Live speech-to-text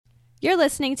You're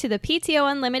listening to the PTO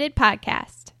Unlimited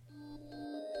podcast.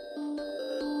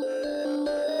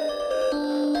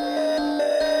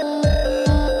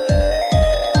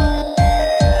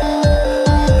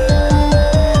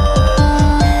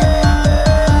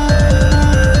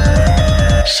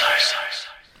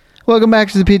 Welcome back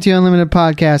to the PTO Unlimited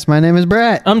podcast. My name is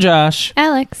Brett. I'm Josh.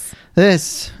 Alex.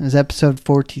 This is episode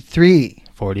 43.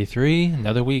 43,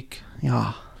 another week.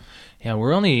 Yeah. Yeah,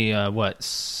 we're only,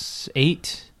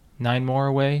 9 more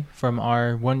away from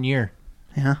our 1 year.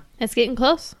 Yeah. It's getting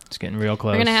close. It's getting real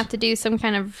close. We're going to have to do some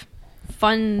kind of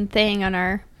fun thing on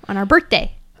our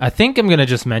birthday. I think I'm going to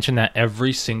just mention that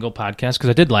every single podcast, because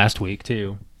I did last week,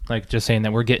 too. Like, just saying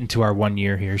that we're getting to our 1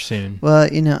 year here soon. Well,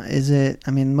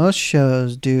 most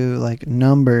shows do, like,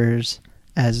 numbers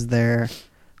as their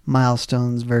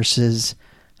milestones versus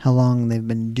how long they've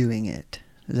been doing it.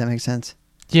 Does that make sense?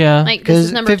 Yeah. Like, this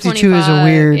is number 52 25, is a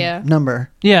weird number.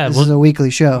 Yeah. This is a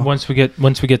weekly show. Once we get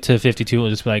to 52, we'll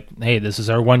just be like, hey, this is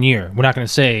our 1 year. We're not going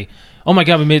to say, oh my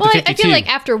God, we made it to 52. I feel like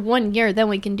after 1 year, then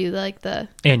we can do like the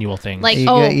annual thing. like,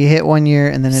 you hit 1 year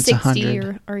and then it's 60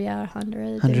 100. or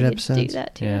 100. 100 episodes. Do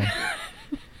that too. Yeah.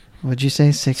 What'd you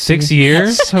say? 60? 6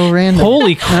 years? That's so random.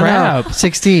 Holy crap. No,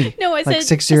 60. No, I like said,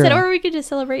 60. or we could just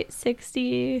celebrate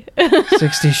 60.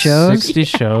 60 shows? 60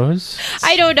 shows?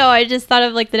 I don't know. I just thought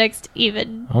of like the next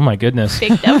even Oh my goodness.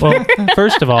 big number. Well,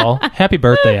 first of all, happy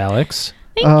birthday, Alex.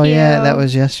 Thank Oh, you. yeah, that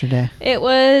was yesterday. It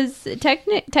was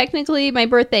technically my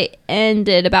birthday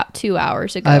ended about 2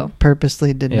 hours ago. I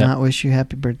purposely did not wish you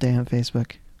happy birthday on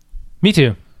Facebook. Me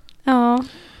too. Oh,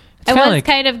 I kinda was like-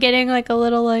 kind of getting like a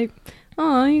little like,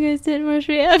 oh, you guys didn't wish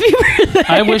me happy birthday.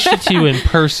 I wished it to you in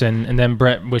person, and then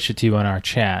Brett wished it to you on our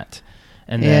chat.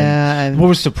 And then what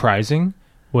was surprising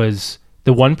was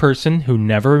the one person who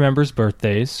never remembers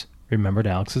birthdays remembered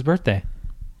Alex's birthday.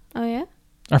 Oh yeah.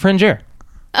 Our friend Jer.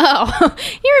 Oh,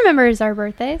 he remembers our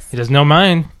birthdays. He doesn't know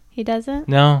mine. He doesn't.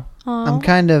 No. Oh, I'm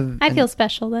kind of... I feel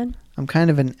special then. I'm kind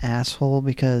of an asshole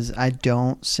because I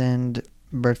don't send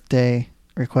birthday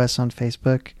requests on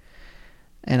Facebook.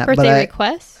 And Birthday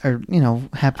requests? Or, have yeah.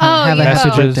 a happy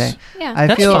Messages. birthday. Yeah. I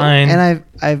That's feel fine.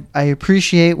 And I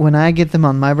appreciate when I get them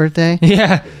on my birthday.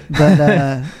 Yeah.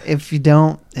 But if you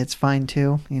don't, it's fine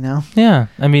too, Yeah.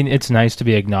 I mean, it's nice to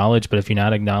be acknowledged, but if you're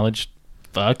not acknowledged,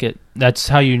 fuck it. That's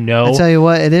how you know. I tell you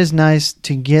what, it is nice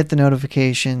to get the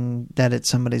notification that it's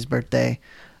somebody's birthday,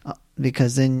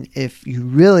 because then if you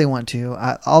really want to,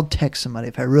 I'll text somebody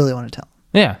if I really want to tell them.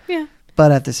 Yeah. Yeah.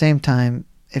 But at the same time,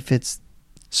 if it's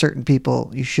certain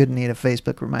people, you shouldn't need a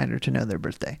Facebook reminder to know their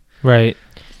birthday. Right.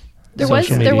 There was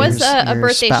Social a media.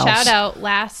 birthday spouse. shout out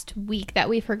last week that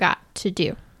we forgot to do.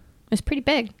 It was pretty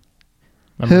big.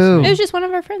 I'm Who? listening. It was just one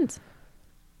of our friends.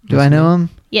 Do I know him?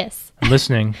 Yes. I'm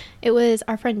listening. It was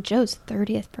our friend Joe's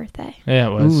 30th birthday. Yeah,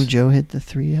 it was. Ooh, Joe hit the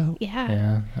 3-0.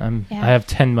 Yeah. Yeah. Yeah. I have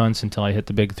 10 months until I hit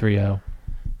the big 3-0.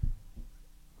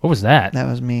 What was that? That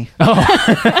was me. Oh.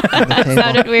 At the table.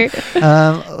 Sounded weird.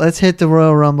 Let's hit the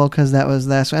Royal Rumble because that was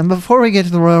last one. And before we get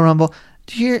to the Royal Rumble,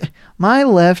 do you hear my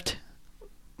left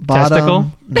bottom?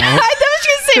 Testicle? No, I thought I was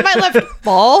going to say my left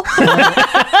ball.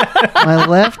 my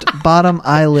left bottom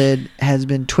eyelid has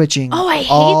been twitching. Oh, I hate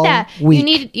all that.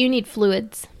 Week. You need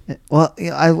fluids. Well,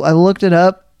 I looked it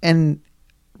up, and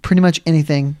pretty much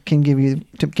anything can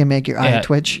make your eye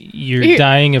twitch. You're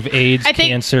dying of AIDS, I think-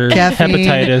 cancer, Caffeine.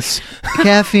 hepatitis.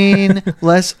 Caffeine,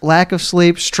 lack of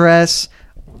sleep, stress,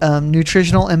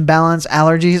 nutritional imbalance,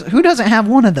 allergies. Who doesn't have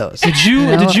one of those? Did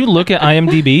you look at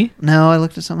IMDb? No, I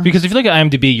looked at something. Because if you look at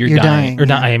IMDb, you're dying. Or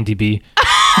not yeah. IMDb.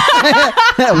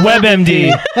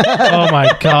 WebMD. Oh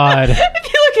my God.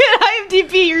 If you look at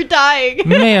IMDb, you're dying.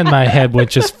 Man, my head went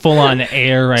just full on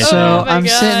air right So now. Oh my I'm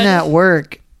God. sitting at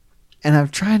work, and I'm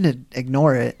trying to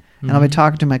ignore it. And I'll be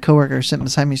talking to my coworker sitting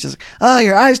beside me. She's like, "Oh,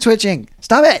 your eye's twitching.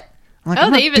 Stop it!" I'm like, Oh,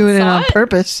 "I'm they not even doing it saw on it?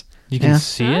 purpose." You can Yeah.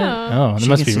 see it? Oh. Oh, it She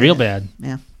must can be see real it. bad.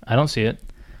 Yeah. I don't see it.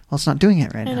 Well, it's not doing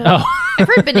it right I now. know. Oh. I've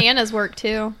heard bananas work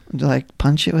too. Do like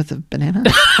punch it with a banana?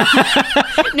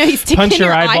 No, you stick Punch in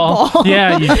your eyeball.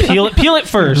 Yeah, you peel it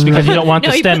first because you don't want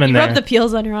the stem in there. Rub the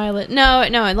peels on your eyelid. No,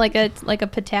 like a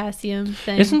potassium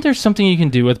thing. Isn't there something you can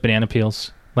do with banana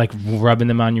peels? Like rubbing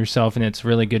them on yourself and it's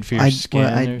really good for your skin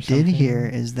What I or did something? hear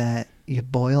is that you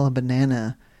boil a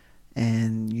banana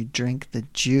and you drink the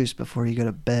juice before you go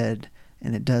to bed,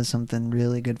 and it does something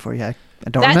really good for you. I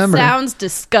don't remember. That sounds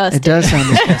disgusting. It does sound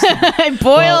disgusting.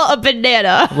 Boil a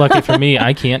banana. Lucky for me,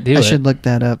 I can't do I it. should look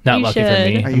that up. Not You lucky for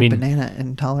should. me. Are I you mean, banana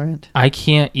intolerant? I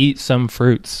can't eat some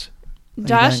fruits.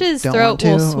 Josh's don't throat want to,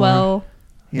 will or- swell.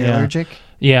 You're Yeah. allergic?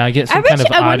 Yeah, I get some kind of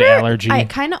odd wonder, allergy. I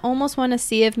kind of almost want to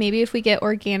see if maybe if we get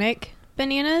organic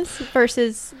bananas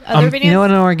versus other bananas. You know what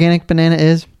an organic banana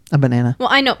is? A banana. Well,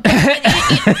 I know.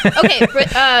 Okay,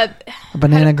 but A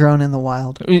banana grown in the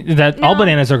wild. All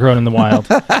bananas are grown in the wild.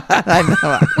 I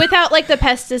know. without like the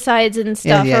pesticides and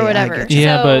stuff Yeah, or whatever. I get you.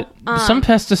 Yeah, So, but some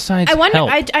pesticides I wonder.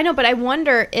 help. I know, but I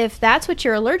wonder if that's what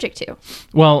you're allergic to.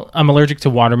 Well, I'm allergic to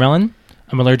watermelon.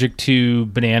 I'm allergic to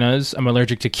bananas. I'm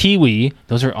allergic to kiwi.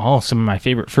 Those are all some of my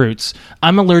favorite fruits.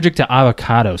 I'm allergic to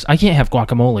avocados. I can't have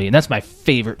guacamole, and that's my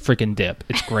favorite freaking dip.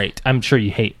 It's great. I'm sure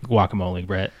you hate guacamole,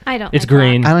 Brett. I don't. It's like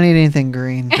green. I don't eat anything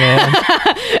green.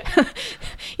 Yeah.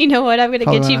 You know what? I'm going to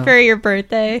get you for your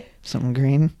birthday. Something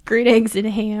green. Green eggs and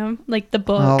ham, like the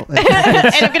book. Well, And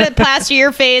I'm going to plaster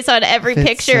your face on every It's,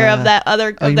 picture of that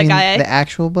other Oh, of you the mean guy. the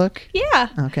actual book? Yeah.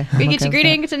 Okay. We I'm get okay you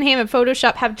green with eggs and ham and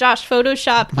Photoshop. Have Josh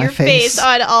Photoshop My your face. face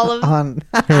on all of that. On. the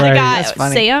Right. guy. That's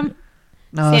funny. Sam.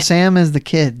 No, Sam is the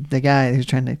kid, the guy who's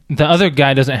trying to. The other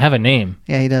guy doesn't have a name.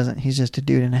 Yeah, he doesn't. He's just a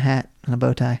dude in a hat and a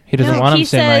bow tie. He doesn't No, want he him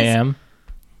Sam I says- am.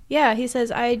 Yeah, he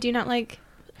says I do not like.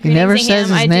 He green never eggs and says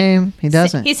ham. his name. He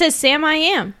doesn't. He says Sam I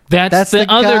am. That's the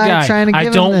the other guy guy. trying to I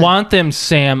give him don't the- want them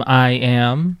Sam I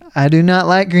am. I do not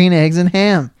like green eggs and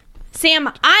ham. Sam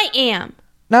I am.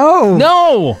 No.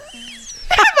 No. Am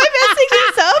I messing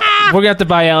this up? We're going to have to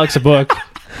buy Alex a book.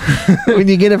 When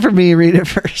you get it from me, read it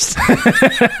first.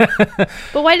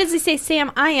 But why does he say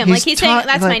Sam I am? He's Like he's saying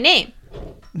that's my like- name.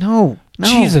 No.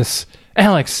 Jesus.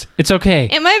 Alex, it's okay.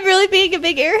 Am I really being a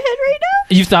big airhead right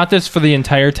now? You've thought this for the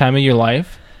entire time of your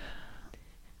life?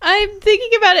 I'm thinking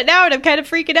about it now, and I'm kind of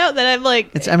freaking out that I'm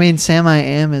like. I mean, Sam I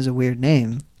Am is a weird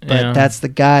name, but Yeah. that's the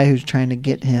guy who's trying to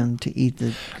get him to eat the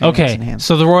green eggs Okay, and ham.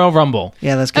 so the Royal Rumble.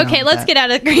 Yeah, let's get Okay, let's get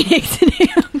out of green eggs and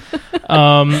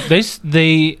ham.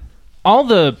 They all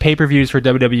the pay-per-views for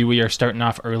WWE are starting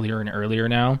off earlier and earlier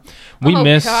now. We Oh,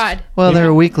 missed God. Well, they're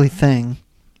a weekly thing.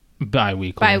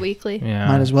 bi-weekly. Bi-weekly. Yeah.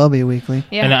 Might as well be weekly.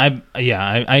 Yeah. And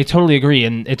I totally agree,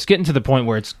 and it's getting to the point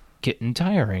where it's getting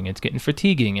tiring, it's getting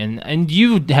fatiguing, and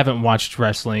you haven't watched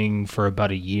wrestling for about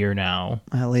a year now.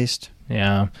 At least.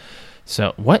 Yeah.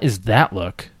 So what is that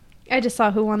look? I just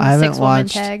saw who won I the haven't 6-woman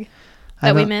watched- tag I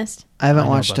that we haven't- missed. I haven't I know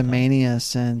watched about a that. Mania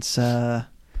since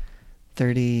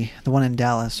 30. The one in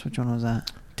Dallas. Which one was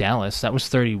that? Dallas. That was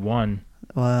 31.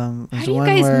 It was How the do you one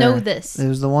guys where- know this? It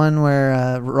was the one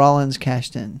where Rollins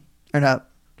cashed in. Or no.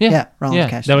 Yeah, Rollins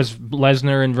cashed that in. was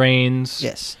Lesnar and Reigns.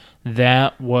 Yes.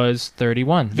 That was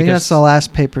 31. I think that's the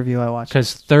last pay-per-view I watched.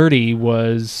 Because 30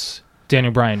 was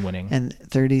Daniel Bryan winning. And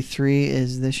 33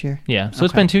 is this year? Yeah, so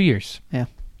it's Okay. been 2 years. Yeah.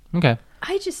 Okay.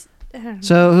 I don't know.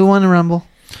 So who won the Rumble?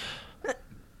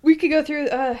 We could go through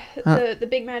the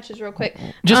big matches real quick.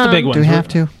 Just the big ones. Do we have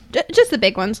to? Just the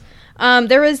big ones.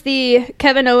 There was the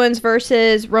Kevin Owens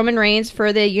versus Roman Reigns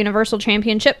for the Universal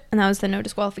Championship, and that was the no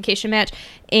disqualification match.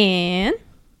 And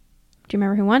do you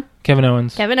remember who won? Kevin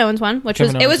Owens. Kevin Owens won, which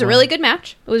Kevin was Owens a won. really good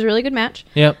match. It was a really good match.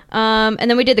 Yep. And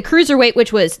then we did the Cruiserweight,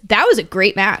 which was a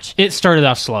great match. It started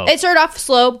off slow. It started off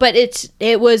slow, but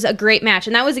it was a great match,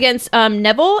 and that was against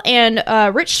Neville and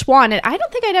Rich Swann. And I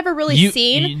don't think I'd ever really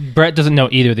seen. Brett doesn't know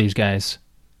either of these guys.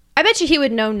 I bet you he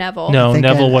would know Neville. No,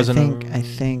 Neville wasn't. I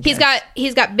think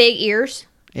he's got big ears.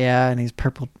 Yeah, and he's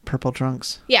purple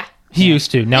trunks. Yeah. He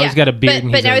used to. Now Yeah. he's got a beard.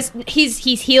 But now he's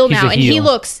heel he's now, a and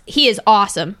heel. he is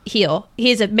awesome heel.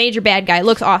 He's a major bad guy.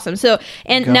 Looks awesome. So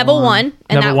and Go Neville on. won.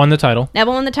 And Neville won the title.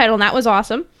 Neville won the title, and that was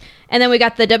awesome. And then we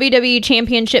got the WWE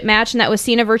Championship match, and that was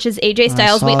Cena versus AJ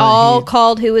Styles. saw We that all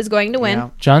called who was going to win. Yeah.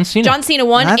 John Cena. John Cena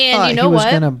won, I and thought you know he was what?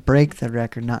 going to break the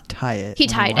record, not tie it. He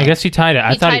tied I guess he tied it.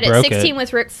 I thought tied he broke 16 it.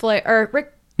 with Ric Flair or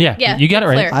Rick. Yeah, Yeah, you got it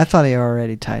Ric right. Flair. I thought he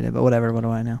already tied it, but whatever. What do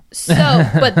I know? So,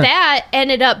 but that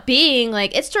ended up being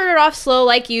like, it started off slow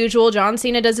like usual. John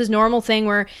Cena does his normal thing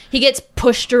where he gets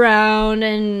pushed around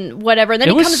and whatever, and then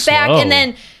It he was comes back, slow. and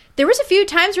then there was a few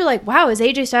times where like, wow, is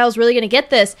AJ Styles really going to get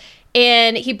this?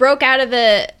 And he broke out of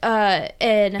an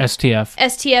STF.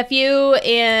 STFU,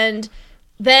 and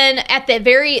then at the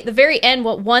very end,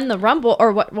 what won the Rumble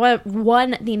or what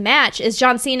won the match is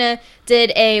John Cena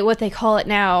did a what they call it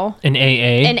now. An AA.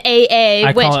 An AA,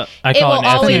 I which call it will an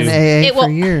always FU. Been AA it will for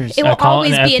years. it I will call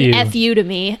it always an be an FU. FU to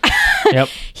me. Yep.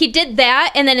 He did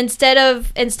that, and then instead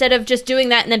of just doing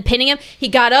that and then pinning him, he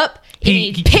got up and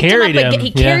He picked carried him up him, again. He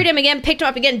yeah. carried him again, picked him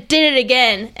up again, did it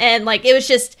again, and like it was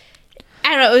just I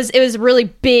don't know. It was a really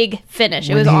big finish.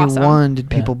 It When was he awesome. won, did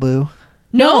people boo?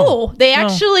 No, they No.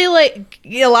 actually like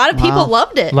a lot of people Wow.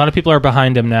 loved it. A lot of people are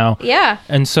behind him now. Yeah,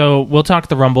 And so we'll talk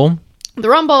the Rumble. the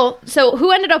Rumble. So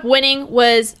who ended up winning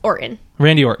was Orton.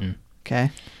 Randy Orton.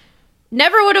 Okay.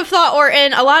 Never would have thought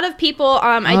Orton. A lot of people.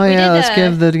 Let's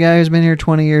give the guy who's been here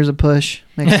 20 years a push.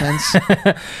 Makes sense.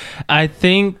 I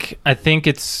think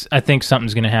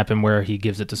something's going to happen where he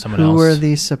gives it to someone else. Who were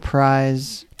the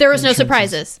surprise? There was no entrances?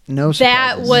 surprises. No surprises.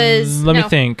 That was. Let me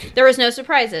think. There was no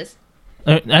surprises.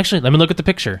 Actually, let me look at the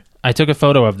picture. I took a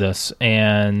photo of this,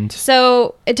 and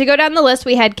So to go down the list,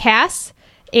 we had Cass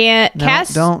and No,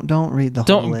 Cass. don't read the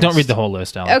whole list. don't read the whole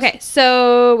list, Alex. Okay,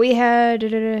 so we had.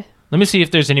 Let me see if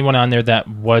there's anyone on there that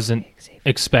wasn't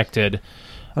expected.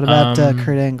 What about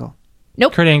Kurt Angle?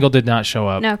 Nope. Kurt Angle did not show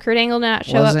up. No, Kurt Angle did not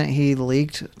show up. Wasn't he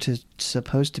leaked to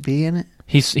supposed to be in it?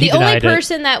 He The only denied it.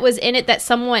 person that was in it that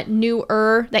somewhat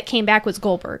newer that came back was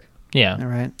Goldberg. Yeah. All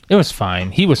right. It was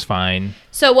fine. He was fine.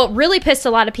 So what really pissed a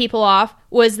lot of people off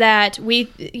was that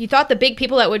you thought the big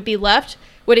people that would be left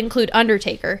would include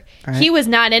Undertaker. Right. He was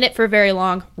not in it for very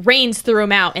long. Reigns threw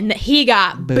him out, and he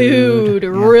got Booed. booed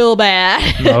real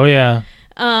bad. Oh, yeah.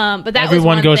 But that was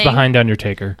Everyone one goes thing. behind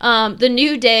Undertaker. The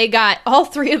New Day all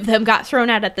three of them got thrown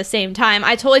out at the same time.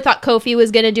 I totally thought Kofi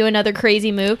was going to do another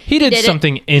crazy move. He did it.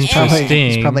 something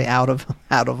interesting. He's probably out of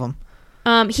them.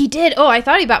 He did. Oh, I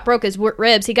thought he about broke his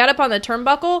ribs. He got up on the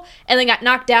turnbuckle and then got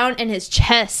knocked down, and his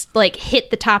chest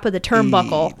hit the top of the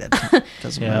turnbuckle. That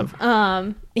doesn't Yeah.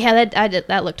 move. Yeah,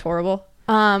 that looked horrible.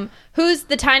 Who's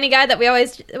the tiny guy that we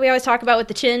always talk about with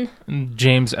the chin?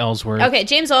 James Ellsworth. Okay,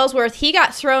 James Ellsworth. He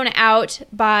got thrown out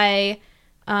by,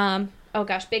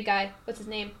 big guy. What's his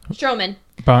name? Strowman.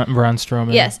 Braun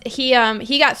Strowman. Yes, he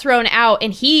got thrown out,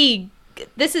 and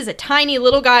this is a tiny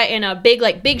little guy and a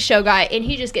big show guy, and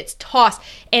he just gets tossed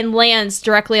and lands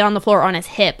directly on the floor on his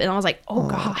hip, and I was like, oh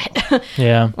god,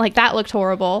 Yeah. like that looked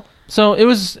horrible. So it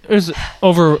was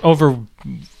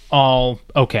all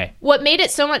okay. What made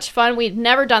it so much fun, we'd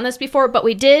never done this before, but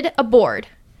we did a board,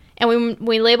 and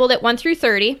we labeled it 1 through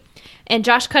 30, and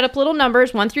Josh cut up little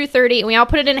numbers 1 through 30, and we all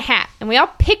put it in a hat, and we all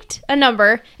picked a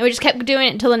number, and we just kept doing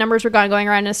it until the numbers were gone, going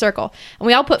around in a circle, and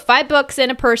we all put $5 in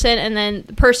a person, and then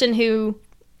the person who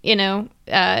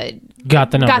Got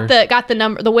the number. got the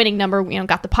number, the winning number,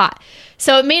 got the pot.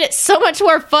 So it made it so much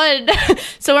more fun.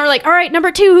 So we were like, all right,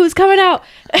 number 2, who's coming out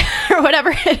or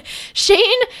whatever.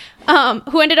 Shane,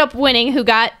 who ended up winning, who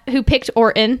picked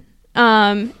Orton,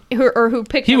 who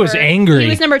picked. He was angry. He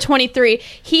was number 23.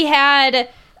 He had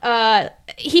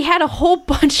a whole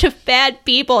bunch of bad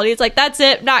people, and he's like, that's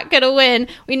it, not gonna win.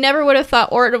 We never would have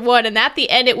thought Orton won, and at the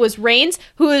end it was Reigns,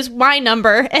 who is my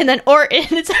number, and then Orton.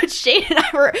 And so Shane and I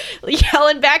were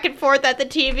yelling back and forth at the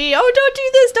TV, oh, don't do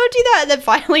this, don't do that. And then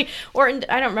finally Orton,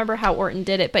 I don't remember how Orton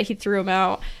did it, but he threw him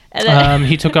out. And then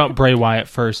He took out Bray Wyatt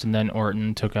first, and then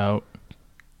Orton took out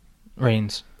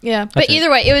Reigns. yeah, but That's it. either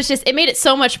way, it made it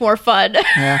so much more fun.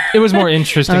 Yeah. It was more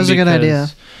interesting. That was a good idea.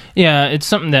 Yeah, it's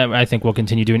something that I think we'll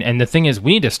continue doing. And the thing is,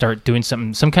 we need to start doing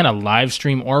some kind of live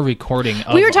stream or recording.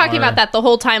 We were talking about that the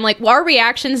whole time. Like, our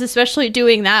reactions, especially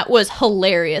doing that, was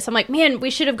hilarious. I'm like, man, we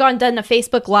should have done a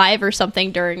Facebook Live or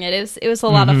something during it. It was a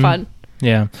lot of fun.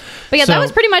 Yeah. But yeah, So- that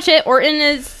was pretty much it. Orton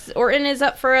is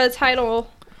up for a title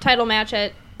match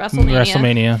at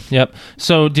WrestleMania. Yep.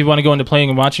 So, do you want to go into playing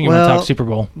and watching? Or you want to talk Super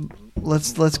Bowl?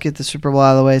 Let's get the Super Bowl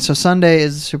out of the way. So Sunday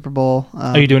is the Super Bowl.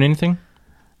 Are you doing anything?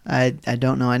 I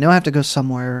don't know. I know I have to go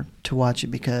somewhere to watch it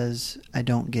because I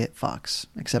don't get Fox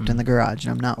except in the garage,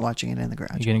 and I'm not watching it in the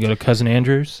garage. You gonna go to Cousin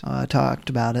Andrews? I talked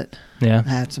about it. Yeah.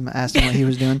 I asked him what he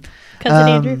was doing. Cousin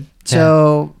Andrew.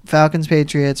 So Falcons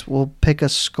Patriots. We'll pick a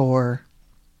score,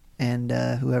 and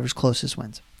whoever's closest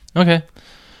wins. Okay.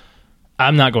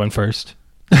 I'm not going first.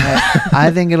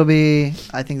 I think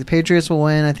the Patriots will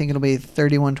win. I think it'll be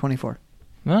 31-24.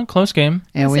 Well, close game.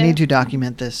 And we Say. need to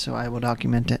document this, so I will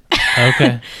document it.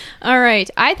 Okay. All right.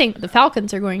 I think the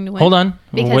Falcons are going to win. Hold on.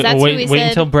 Because that's who we wait said.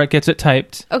 until Brett gets it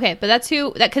typed. Okay, but that's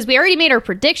because we already made our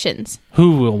predictions.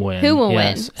 Who will win? Who will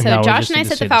Yes. win? now So we Josh just and I need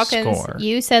to said the say Falcons. score.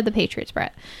 You said the Patriots,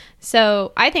 Brett.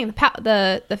 So I think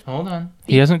the Hold on.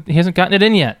 He hasn't gotten it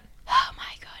in yet. oh my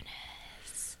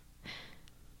goodness.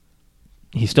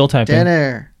 He's still typing.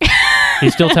 Dinner.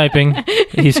 He's still typing.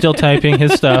 He's still typing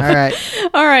his stuff. All right.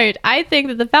 All right. I think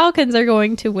that the Falcons are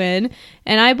going to win,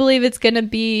 and I believe it's going to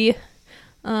be.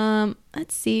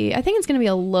 Let's see. I think it's going to be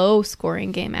a low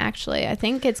scoring game. Actually, I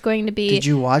think it's going to be. Did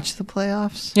you watch the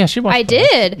playoffs? Yeah, she watched. I that.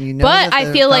 did, You know but that I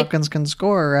the feel like Falcons can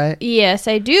score, right? yes,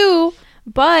 I do.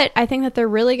 But I think that they're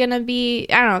really going to be.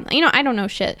 I don't know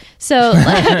shit. So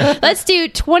let's do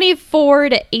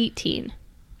 24-18.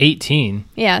 18.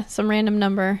 Yeah, some random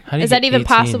number. How do you Is that get even 18?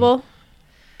 possible?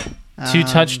 2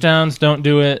 touchdowns don't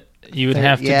do it. You would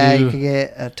have to Yeah, do you could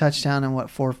get a touchdown and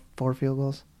four field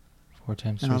goals. 4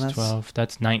 times No, 3 is that's- 12.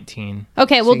 That's 19.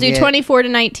 Okay, we'll you do get-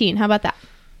 24-19. How about that?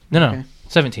 No, Okay.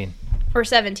 17. Or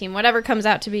 17, whatever comes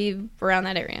out to be around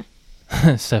that area.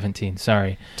 17,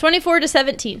 sorry.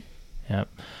 24-17. Yep.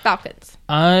 Falcons.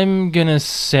 I'm going to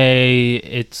say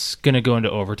it's going to go into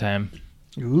overtime.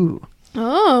 Ooh.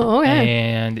 Oh, okay.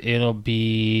 And it'll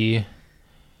be...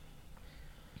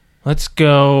 Let's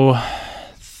go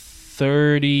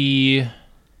 30...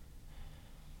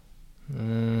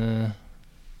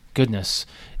 goodness.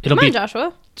 It'll Come on, be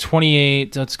Joshua.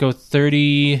 28. Let's go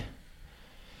 30...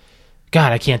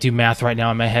 God, I can't do math right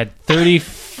now in my head.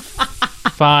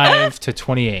 35 to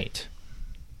 28.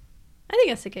 I think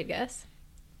that's a good guess.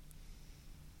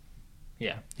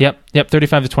 Yeah. Yep.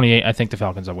 35 to 28. I think the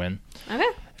Falcons will win. Okay.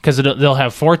 Because they'll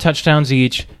have 4 touchdowns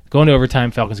each. Go into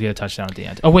overtime. Falcons get a touchdown at the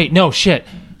end. Oh, wait. No, shit.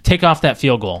 Take off that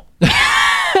field goal.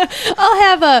 I'll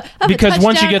have a Because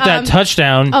once you get that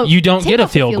touchdown, you don't get a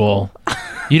field goal.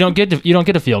 You don't get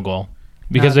a field goal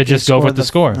because they just go with the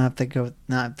score. Not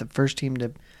if the first team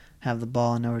to have the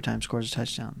ball in overtime scores a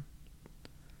touchdown.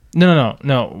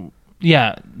 No.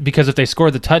 Yeah, because if they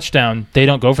score the touchdown, they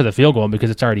don't go for the field goal because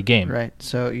it's already game. Right.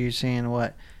 So you're saying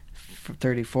what?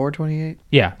 34-28?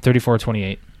 Yeah,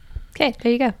 34-28. Okay,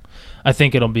 there you go. I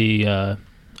think it'll be...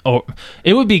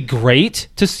 it would be great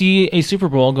to see a Super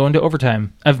Bowl go into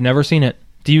overtime. I've never seen it.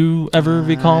 Do you ever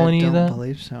recall any of that? I don't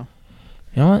believe so.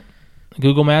 You know what?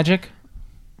 Google Magic?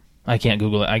 I can't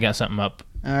Google it. I got something up.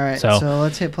 All right, So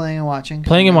let's hit playing and watching.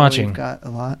 Playing and watching. We've got a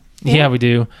lot. Yeah, we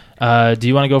do. Do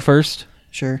you want to go first?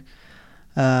 Sure.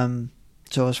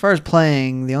 So as far as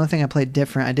playing, the only thing I played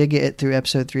different, I did get it through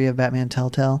episode 3 of Batman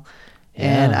Telltale.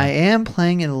 Yeah. And I am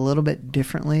playing it a little bit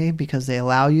differently because they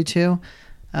allow you to.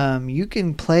 You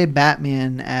can play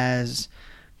Batman as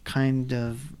kind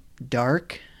of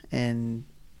dark and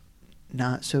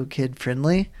not so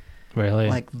kid-friendly. Really?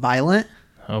 Like violent.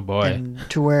 Oh, boy. And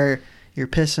to where you're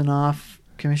pissing off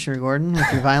Commissioner Gordon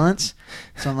with your violence.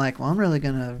 So I'm like, well, I'm really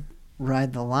going to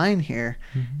ride the line here.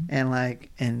 Mm-hmm.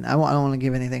 And I don't want to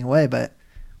give anything away, but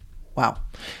wow.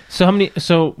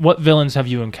 So what villains have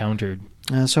you encountered?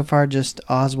 So far, just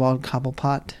Oswald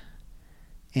Cobblepot,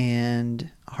 and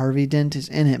Harvey Dent is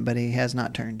in it, but he has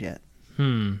not turned yet.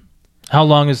 How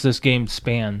long is this game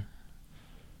span?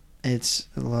 It's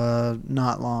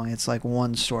not long. It's like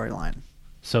one storyline.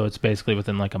 So it's basically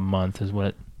within like a month is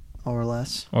what? Or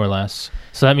less. Or less.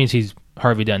 So that means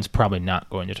Harvey Dent's probably not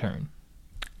going to turn.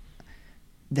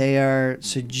 They are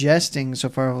suggesting, so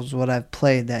far as what I've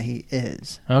played, that he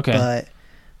is. Okay. But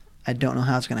I don't know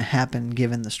how it's going to happen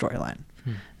given the storyline.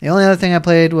 The only other thing I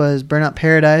played was Burnout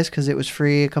Paradise because it was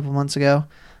free a couple months ago.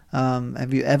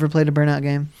 Have you ever played a Burnout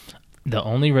game? The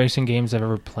only racing games I've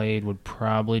ever played would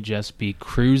probably just be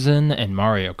Cruisin' and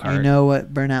Mario Kart. You know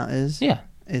what Burnout is? Yeah.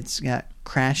 It's got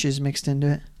crashes mixed into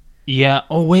it. Yeah.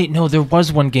 Oh, wait. No, there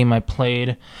was one game I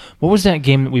played. What was that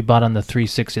game that we bought on the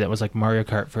 360 that was like Mario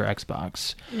Kart for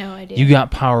Xbox? No idea. You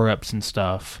got power-ups and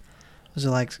stuff. Was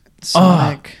it like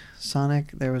Sonic?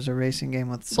 Sonic? There was a racing game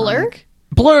with Sonic.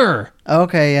 Blur!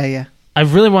 Okay, yeah. I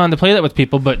really wanted to play that with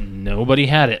people, but nobody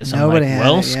had it. So Nobody I'm like, had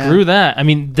well, it, yeah. screw that. I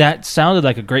mean, that sounded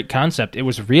like a great concept. It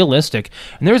was realistic.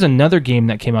 And there was another game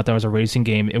that came out that was a racing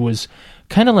game. It was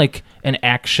kind of like an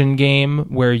action game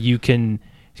where you can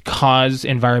cause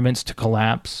environments to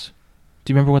collapse.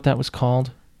 Do you remember what that was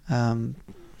called? Not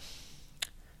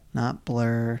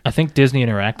Blur. I think Disney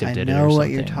Interactive did it or something. I know what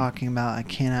you're talking about. I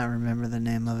cannot remember the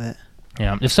name of it.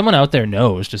 Yeah, if someone out there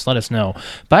knows, just let us know.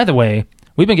 By the way,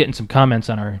 we've been getting some comments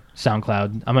on our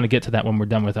SoundCloud. I'm going to get to that when we're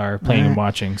done with our playing and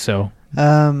watching. So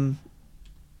Burnout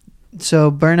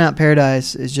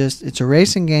Paradise is it's a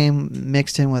racing game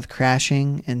mixed in with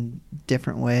crashing in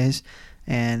different ways,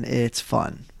 and it's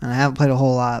fun. And I haven't played a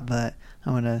whole lot, but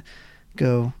I'm going to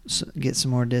go get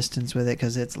some more distance with it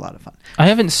because it's a lot of fun. I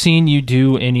haven't seen you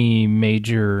do any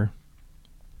major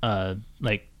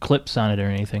like clips on it or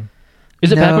anything.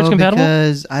 Is it backwards compatible?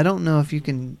 Because I don't know if you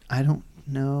can. I don't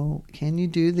know. Can you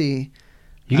do the?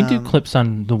 You can do clips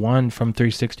on the one from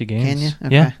 360 games. Can you?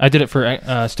 Okay. Yeah, I did it for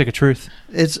Stick of Truth.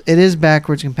 It is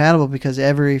backwards compatible because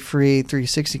every free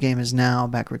 360 game is now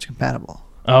backwards compatible.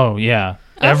 Oh yeah,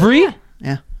 every?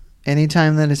 Yeah.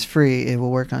 Anytime that it's free, it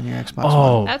will work on your Xbox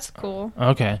One. That's cool.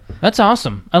 Okay, that's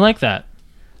awesome. I like that.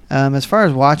 As far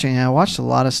as watching, I watched a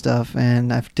lot of stuff,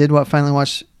 and I finally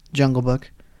watch Jungle Book.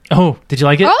 Oh, did you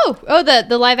like it? Oh,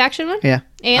 the live action one? Yeah,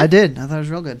 and? I did. I thought it was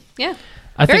real good. Yeah.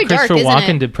 I Very think Christopher dark, isn't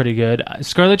Walken it? did pretty good.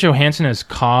 Scarlett Johansson as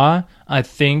Kaw. I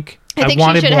think she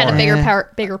wanted should more. have had a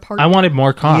bigger part. I wanted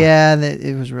more Kaw. Yeah,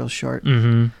 it was real short.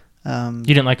 Mm-hmm. You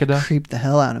didn't like it though? Creeped the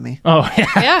hell out of me. Oh yeah.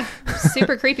 Yeah,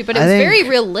 super creepy, but it I was think- very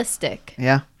realistic.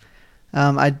 Yeah.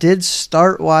 I did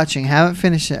start watching. Haven't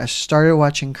finished it. I started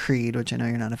watching Creed, which I know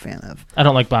you're not a fan of. I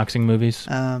don't like boxing movies.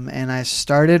 And I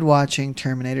started watching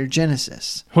Terminator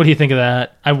Genesis. What do you think of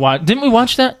that? Didn't we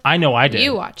watch that? I know I did.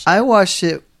 You watched. I watched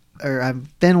it, or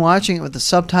I've been watching it with the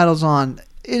subtitles on.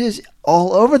 It is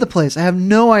all over the place. I have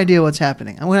no idea what's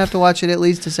happening. I'm gonna have to watch it at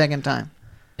least a second time.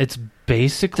 It's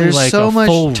basically There's like so a much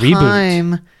full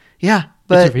time. reboot. Yeah,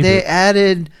 but reboot. they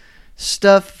added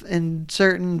stuff in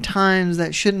certain times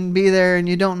that shouldn't be there, and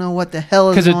you don't know what the hell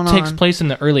is Because going it on. takes place in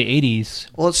the early 80s.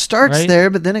 Well, it starts right? there,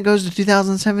 but then it goes to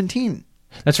 2017.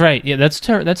 That's right. Yeah, that's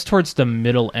towards the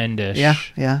middle end-ish.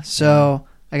 Yeah. So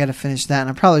I got to finish that, and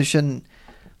I probably shouldn't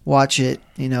watch it,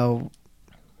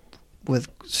 with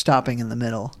stopping in the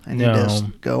middle. I need to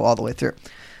just go all the way through.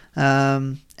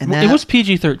 And that, it was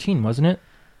PG-13, wasn't it?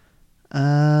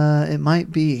 It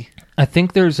might be. I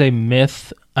think there's a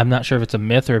myth. I'm not sure if it's a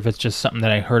myth or if it's just something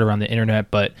that I heard around the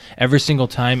internet, but every single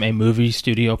time a movie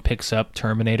studio picks up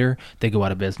Terminator, they go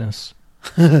out of business.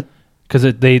 Because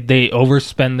they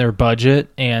overspend their budget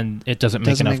and it doesn't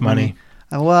make enough money.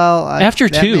 After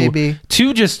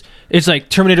two just, it's like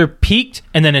Terminator peaked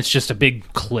and then it's just a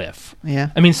big cliff. Yeah.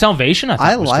 I mean, Salvation, I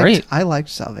thought was great. I liked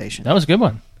Salvation. That was a good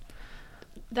one.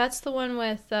 That's the one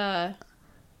with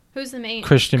who's the main?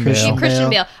 Christian Bale. Christian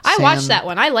Bale. I watched that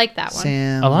one. I liked that one.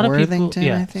 Sam A lot of Worthington,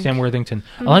 people, I think. Sam Worthington.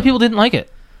 A lot of people didn't like it.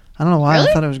 I don't know why. Really?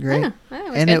 I thought it was great.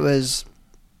 Yeah, It was,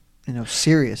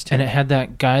 serious too. And it had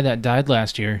that guy that died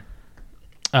last year,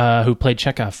 who played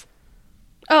Chekhov.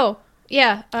 Oh,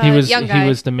 yeah. Young guy. He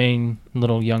was the main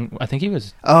little young. I think he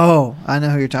was Oh, I know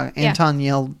who you're talking. Yeah. Anton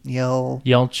Yelchin.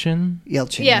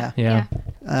 Yelchin. Yeah. Yeah.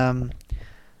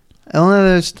 One of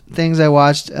those things I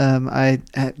watched.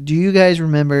 Do you guys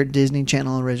remember Disney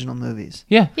Channel original movies?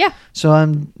 Yeah. Yeah. So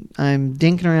I'm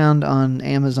dinking around on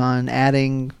Amazon,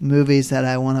 adding movies that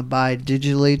I want to buy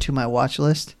digitally to my watch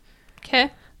list,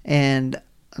 Okay. and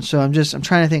so I'm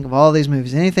trying to think of all these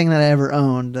movies, anything that I ever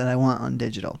owned that I want on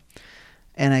digital,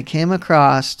 and I came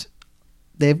across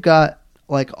they've got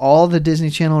like all the Disney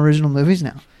Channel original movies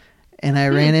now. And I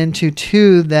ran into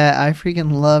two that I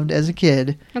freaking loved as a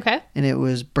kid. Okay. And it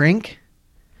was Brink,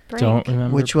 Don't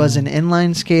remember. which was an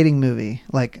inline skating movie,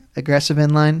 like aggressive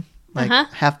inline, like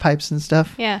half pipes and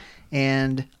stuff. Yeah.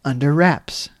 And Under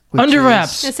Wraps. Under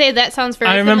Wraps. I say that sounds very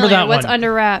I remember familiar. that What's one.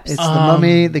 Under Wraps? It's the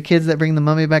mummy, the kids that bring the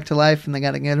mummy back to life, and they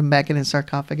got to get him back in his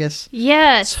sarcophagus.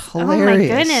 Yes. It's Oh my hilarious.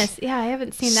 goodness. Yeah, I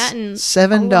haven't seen that in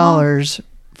 $7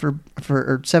 for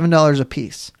 $7 a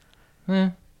piece.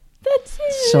 That's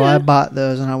So I bought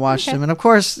those and I watched them, and of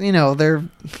course, they're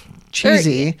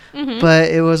cheesy, but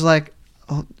it was like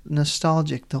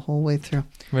nostalgic the whole way through.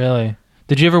 Really?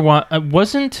 Did you ever watch?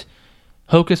 Wasn't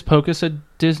Hocus Pocus a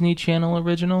Disney Channel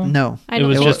original? No, I It don't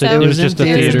was think just so. a, it was in just a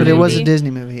theaters, theater but it was a movie. Disney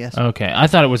movie. Yes. Okay, I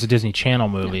thought it was a Disney Channel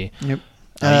movie. Yep.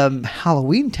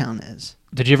 Halloween Town is.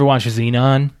 Did you ever watch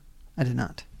Xenon? I did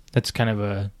not. That's kind of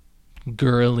a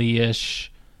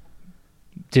girly-ish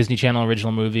Disney Channel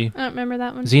original movie. I don't remember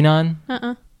that one. Xenon?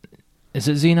 Uh-uh. Is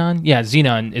it Xenon? Yeah,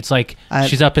 Xenon. It's like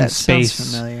she's up in that sounds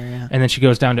space, familiar, yeah. and then she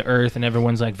goes down to Earth, and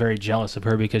everyone's like very jealous of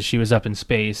her because she was up in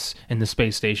space in the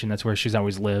space station. That's where she's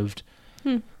always lived.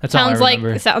 That's all I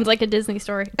remember. Sounds like a Disney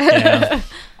story. Yeah,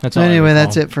 that's all. Anyway,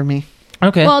 that's it for me.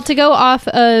 Okay. Well, to go off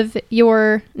of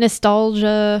your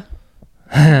nostalgia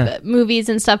movies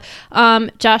and stuff,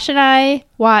 Josh and I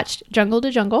watched Jungle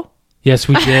to Jungle. Yes,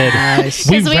 we did. Nice.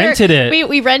 We 'Cause rented it.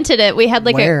 We rented it. We had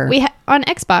like Where? on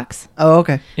Xbox. Oh,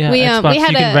 okay. Yeah, we, Xbox. we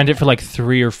had you can a- rent it for like $3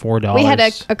 or $4. We had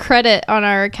a credit on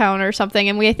our account or something,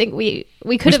 and I think we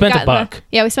could have spent gotten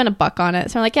 $1. we spent $1 on it.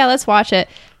 So I'm like, yeah, let's watch it.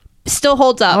 Still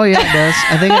holds up. Oh, yeah, it does.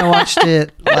 I think I watched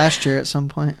it last year at some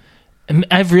point. And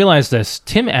I've realized this.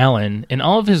 Tim Allen, in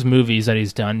all of his movies that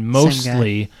he's done,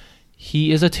 mostly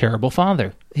he is a terrible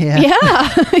father. Yeah. Yeah.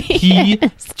 He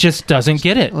just doesn't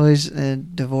get it. Well, he's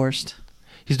divorced.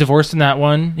 He's divorced in that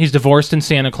one. He's divorced in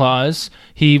Santa Claus.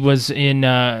 He was in,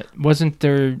 wasn't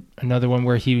there another one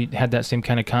where he had that same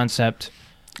kind of concept?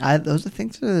 Those I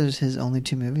think those are his only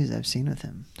two movies I've seen with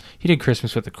him. He did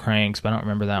Christmas with the Cranks, but I don't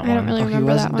remember that I don't one. really He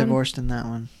remember wasn't that one. divorced in that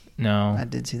one. No. I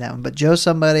did see that one. But Joe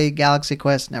Somebody, Galaxy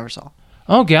Quest, never saw.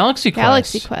 Oh, Galaxy Quest.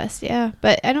 Galaxy Quest, yeah.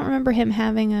 But I don't remember him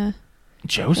having a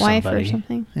Joe wife somebody. or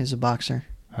something. He's a boxer.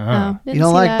 Oh. No, You didn't don't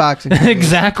see like that. boxing.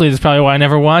 Exactly. That's probably why I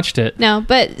never watched it. No,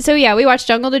 but so yeah, we watched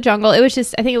Jungle to Jungle. It was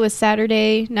just, I think it was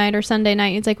Saturday night or Sunday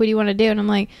night. It's like, what do you want to do? And I'm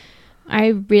like, I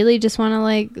really just want to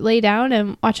like lay down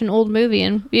and watch an old movie.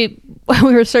 And we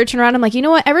were searching around. I'm like, you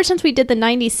know what? Ever since we did the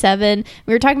 97,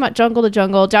 we were talking about Jungle to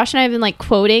Jungle. Josh and I have been like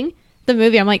quoting the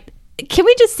movie. I'm like, can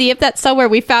we just see if that's somewhere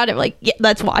we found it? Like, yeah,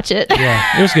 let's watch it.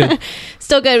 Yeah, it was good.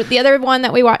 still good. The other one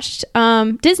that we watched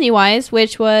Disney-wise,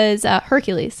 which was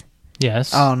Hercules.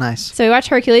 Yes. Oh, nice. So we watched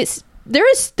Hercules.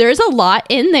 There's a lot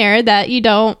in there that you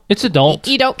don't. It's adult.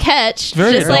 You don't catch.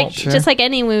 Very just adult. like just like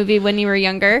any movie when you were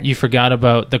younger. You forgot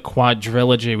about the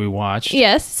quadrilogy we watched.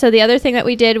 Yes. So the other thing that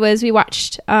we did was we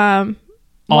watched 1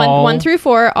 through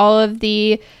 4, all of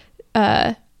the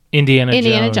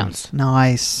Indiana Jones.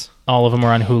 Nice. All of them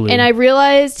are on Hulu. And I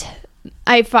realized,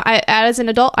 as an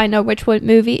adult, I know which one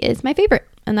movie is my favorite,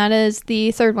 and that is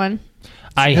the third one.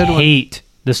 I hate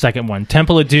the second one.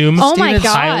 Temple of Doom. Oh my Steven-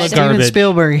 God. Pile of Steven garbage.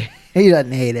 Spielberg, he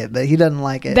doesn't hate it, but he doesn't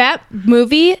like it. That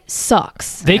movie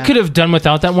sucks. They could have done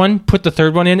without that one, put the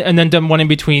third one in, and then done one in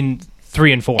between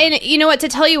 3 and 4. And you know what? To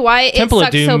tell you why it Temple of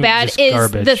sucks Doom so bad is is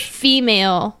garbage. the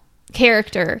female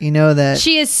character. You know that.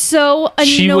 She is so annoying.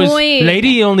 She was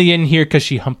lady only in here because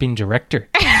she humping director.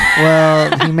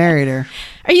 Well, he married her.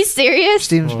 Are you serious?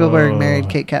 Steven Spielberg married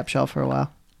Kate Capshaw for a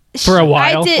while. For a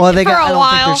while? I did Well, they for got- I a don't think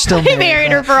while. they're still He married,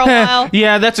 married her but- for a while.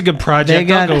 Yeah, that's a good project. They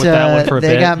got I'll go with that one for a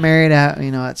they bit. got married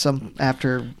at some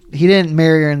after he didn't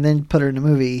marry her and then put her in the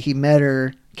movie. He met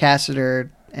her, casted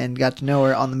her, and got to know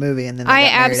her on the movie, and then they I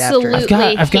got married absolutely after.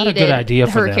 I've got a good hated idea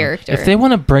for her them. character. If they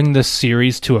want to bring this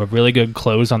series to a really good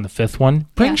close on the 5th one,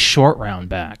 bring Yeah. Short Round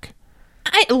back.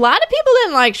 A lot of people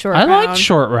didn't like Short I Round. liked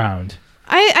Short Round.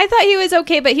 I thought he was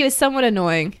okay, but he was somewhat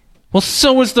annoying. Well,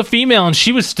 so was the female, and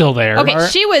she was still there. Okay,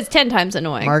 she was 10 times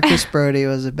annoying. Marcus Brody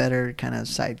was a better kind of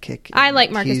sidekick. I like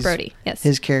Marcus He's- Brody. Yes.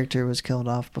 His character was killed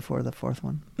off before the 4th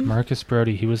one. Marcus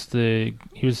Brody. He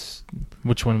was.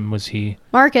 Which one was he?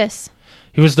 Marcus.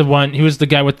 He was the one. He was the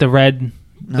guy with the red.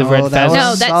 The No, red that pheasant. No,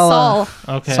 was that's Sala.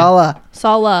 Saul. Okay. Sala.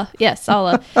 Sala. Yes,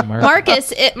 Sala.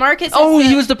 Marcus. Marcus. Oh, is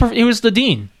he was the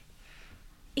dean.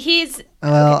 He's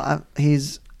Well,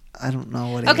 he's. I don't know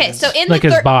what he okay. is. So in Like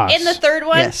the his boss. in the third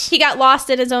one, Yes. he got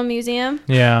lost in his own museum.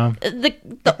 Yeah. The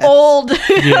old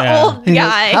Yeah. old He goes,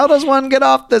 guy. how does one get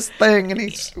off this thing? And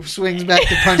he swings back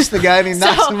to punch the guy, and he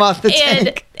knocks him off the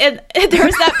tank. And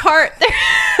there's that part.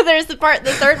 There's the part,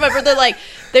 the third one, where they're like,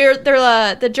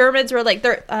 the Germans were like,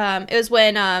 it was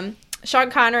when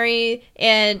Sean Connery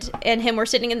and him were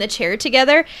sitting in the chair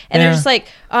together, and they're just like,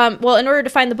 well, in order to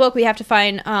find the book, we have to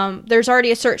find. There's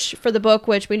already a search for the book,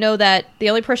 which we know that the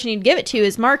only person you'd give it to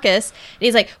is Marcus. And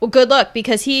he's like, well, good luck,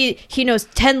 because he knows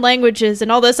 10 languages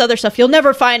and all this other stuff. You'll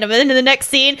never find him. And then in the next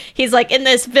scene, he's like in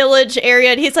this village area,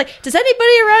 and he's like, does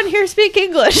anybody around here speak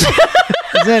English?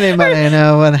 Does anybody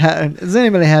know what? Does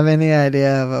anybody have any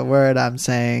idea of a word I'm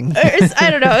saying? I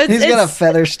don't know. He's got a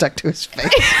feather stuck to his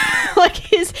face. Like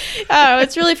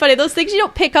it's really funny. Those things you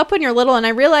don't pick up when you're little. And I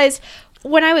realized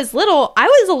when I was little, I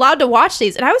was allowed to watch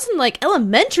these, and I was in like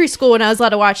elementary school when I was allowed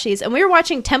to watch these, and we were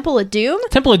watching Temple of Doom.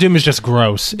 Temple of Doom is just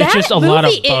gross. It's just a lot of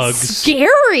movie bugs. is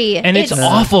scary, And it's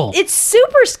awful. It's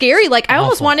super scary. Like I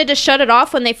almost Awful. wanted to shut it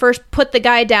off when they first put the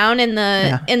guy down in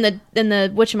the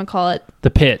whatchamacallit, The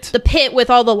pit. the pit with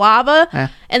all the lava, Yeah.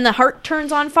 and the heart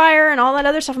turns on fire and all that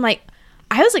other stuff. I'm like,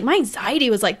 I was like, my anxiety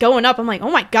was like going up. I'm like,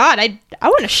 oh my God, I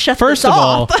want to shut First this of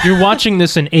all, off. you're watching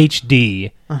this in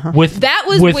HD with That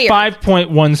was with weird.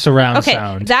 5.1 surround Okay,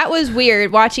 sound. that was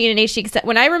weird watching it in HD. Cause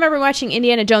when I remember watching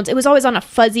Indiana Jones, it was always on a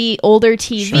fuzzy older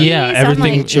TV. Yeah, so I'm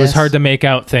everything. like, It was hard to make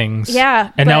out things.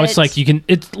 Yeah, and now but- it's like you can.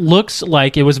 It looks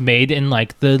like it was made in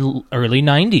like the early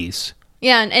 90s.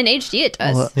 yeah, and HD it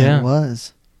does. Well, Yeah. It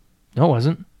was. No, it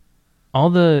wasn't. All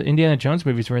the Indiana Jones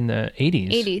movies were in the 80s.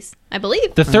 80s, I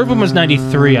believe. The third one was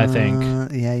 93, I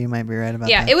think. Yeah, you might be right about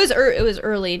Yeah, that. it was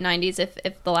early 90s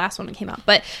if the last one came out.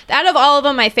 But out of all of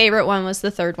them, my favorite one was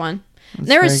the third one.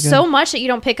 There is very so good. much that you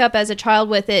don't pick up as a child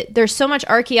with it. There's so much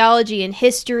archaeology and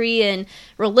history and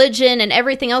religion and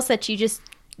everything else that you just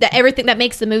everything that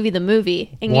makes the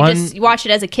movie, and you just watch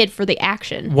it as a kid for the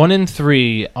action. 1 and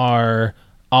 3 are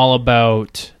all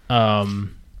about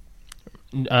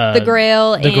The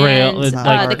Grail and it's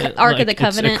the Ark of the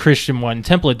Covenant. It's a Christian one.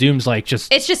 Temple of Doom's like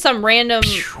just It's just some random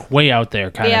way out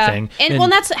there kind of thing. And well,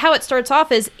 that's how it starts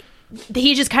off. Is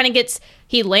he just kind of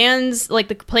he lands, like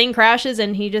the plane crashes,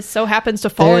 and he just so happens to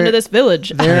fall into this village.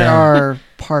 There Yeah. are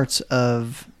parts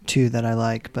of 2 that I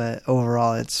like, but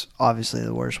overall, it's obviously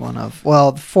the worst one of.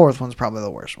 Well, the 4th one's probably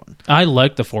the worst one. I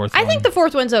like the 4th one. I think the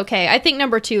 4th one's okay. I think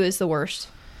number 2 is the worst.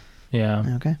 Yeah.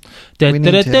 Okay, Da, we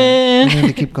da, need, da, we da. need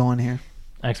to keep going here.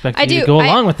 I expect I you do to go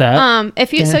along with that.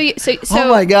 If you Yeah. so Oh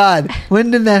my God,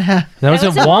 when did that happen? That was that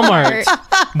at was Walmart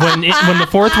when the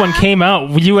 4th one came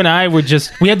out. You and I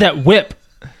we had that whip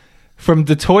from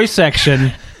the toy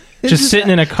section just sitting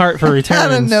in a cart for returns.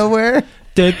 Out of nowhere.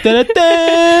 Da, da,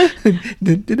 da,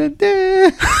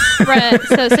 da. Brett,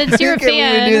 so since you're a We would do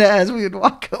fan, that as we would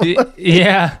walk away.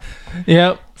 Yeah.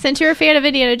 Yep. since you're a fan of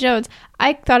Indiana Jones,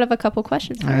 I thought of a couple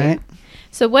questions. All for you. right.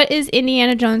 So what is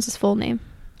Indiana Jones' full name?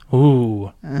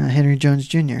 Ooh. Henry Jones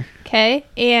Jr. Okay.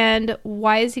 And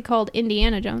why is he called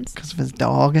Indiana Jones? Because of his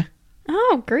dog.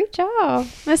 Oh, great job.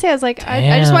 I was like,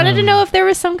 I just wanted to know if there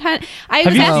was some kind. I Have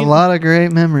was you asking, A lot of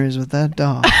great memories with that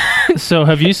dog. So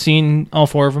have you seen all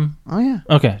 4 of them? Oh, yeah.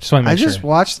 Okay, just want to I make sure. just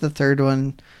watched the third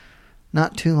one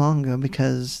not too long ago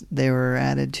because they were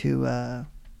added to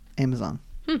Amazon.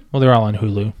 Well, they're all on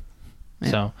Hulu. Yeah.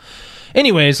 So,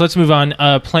 anyways, let's move on.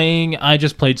 I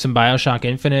just played some BioShock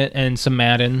Infinite and some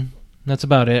Madden. That's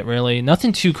about it, really.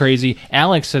 Nothing too crazy.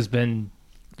 Alex has been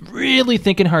really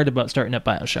thinking hard about starting up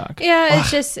BioShock. Yeah,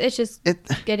 it's just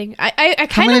getting. I How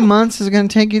kind many of. months is it going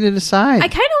to take you to decide? I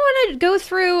kind of want to go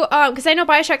through because I know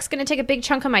Bioshock's going to take a big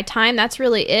chunk of my time. That's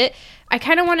really it. I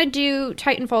kind of want to do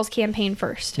Titanfall's campaign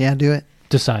first. Yeah, do it.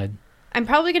 Decide. I'm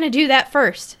probably going to do that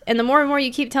first. And the more and more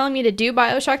you keep telling me to do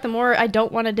Bioshock, the more I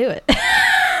don't want to do it.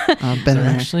 I've been They're there.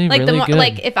 actually Like really good.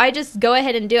 like if I just go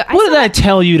ahead and do it. What did I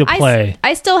tell you to play?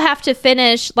 I still have to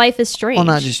finish Life is Strange. Well,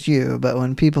 not just you, but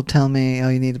when people tell me, "Oh,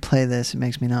 you need to play this," it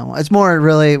makes me not want. It's more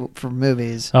really for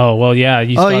movies. Oh, well, yeah.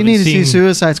 You still You haven't need to see seen-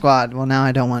 Suicide Squad. Well, now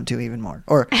I don't want to even more.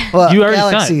 Or well, You already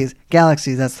saw it.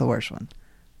 Galaxies. That's the worst one.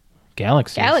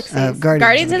 Galaxies. Galaxies.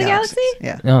 Guardians of the Galaxy?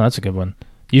 Yeah. No, that's a good one.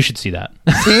 You should see that.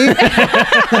 See,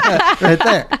 right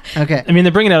there. Okay. I mean,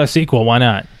 they're bringing out a sequel. Why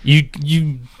not?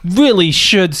 You really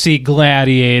should see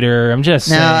Gladiator. I'm just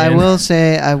Now, I saying. will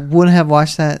say I would have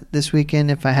watched that this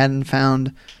weekend if I hadn't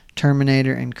found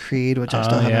Terminator and Creed, which I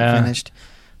still haven't finished.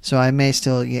 So I may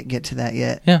still get to that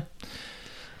yet. Yeah.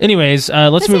 Anyways,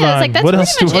 let's move on. That's What pretty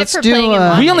else do much we? it for playing and we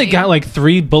watching. We only got like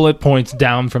 3 bullet points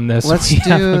down from this. Let's we do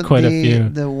have quite a few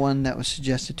the one that was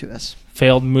suggested to us.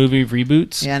 failed movie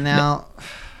reboots. Yeah, now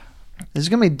this is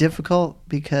gonna be difficult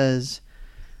because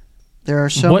there are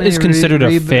so What many is considered a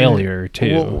reboot- failure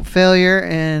too? Well, failure,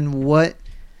 and what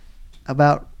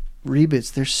about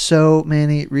reboots? There's so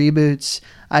many reboots.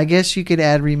 I guess you could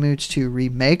add reboots to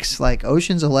remakes, like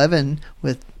Ocean's 11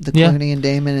 with the Yeah. Clooney and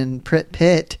Damon and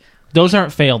Pitt. Those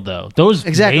aren't failed though. Those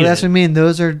Exactly, made that's it. what I mean.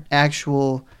 Those are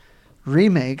actual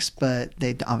remakes, but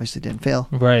they obviously didn't fail.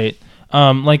 Right.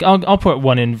 Like I'll put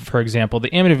one in, for example, the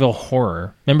Amityville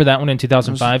Horror. Remember that one in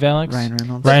 2005, Alex? Ryan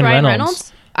Reynolds. Ryan Ryan Reynolds.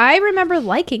 Reynolds? I remember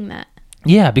liking that.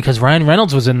 Yeah, because Ryan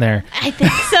Reynolds was in there I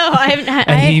think so.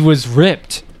 and he was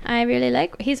ripped. I really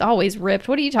like. He's always ripped.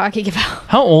 What are you talking about?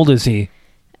 How old is he?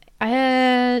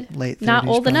 Late 30s, Not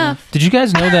old probably. enough. Did you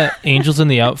guys know that Angels in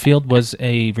the Outfield was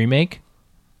a remake?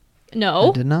 I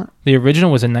No. did not. The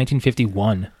original was in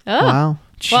 1951. Oh. Wow.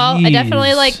 Well, I definitely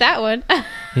Jeez. like that one.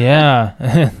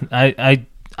 Yeah,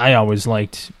 I always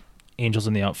liked Angels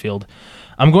in the Outfield.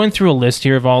 I'm going through a list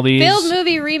here of all these. Failed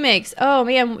movie remakes. Oh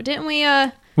man, didn't we?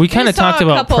 We kind of saw talked a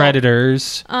about couple.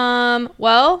 Predators,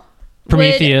 Well,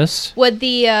 Prometheus. Would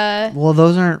the Well,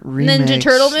 those aren't remakes. Ninja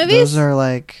Turtle movies? Those are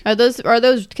like are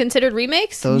those considered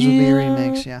remakes? those would be Yeah.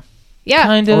 remakes. Yeah. Yeah,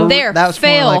 Kind of. There, That was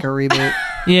fail. more like a reboot.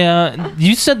 Yeah,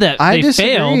 you said that I they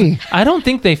disagree. failed. I don't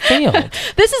think they failed.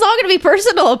 This is all going to be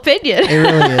personal opinion. It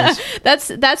really is.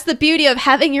 That's the beauty of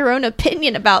having your own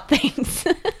opinion about things.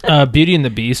 Beauty and the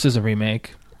Beast is a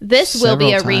remake. This will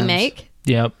be a Several times. remake.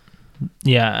 Yep.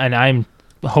 Yeah, and I'm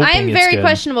hoping I am it's very good.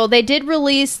 questionable. They did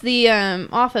release the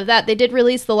off of that. They did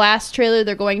release the last trailer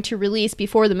they're going to release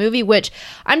before the movie, which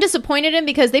I'm disappointed in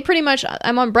because they pretty much.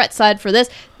 I'm on Brett's side for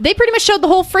this. They pretty much showed the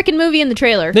whole freaking movie in the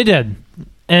trailer. They did.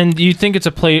 And you think it's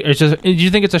a play? It's just. Do you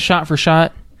think it's a shot for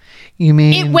shot? You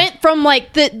mean It went from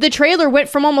like the trailer went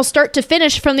from almost start to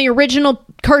finish from the original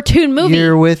cartoon movie.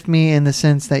 you're with me in the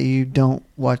sense that you don't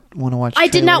want to watch. I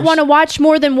did not trailers? want to watch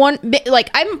more than one. Like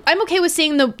I'm okay with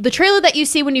seeing the trailer that you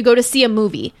see when you go to see a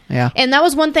movie. Yeah. And that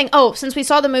was one thing. Oh, since we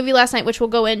saw the movie last night, which we'll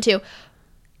go into,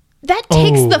 that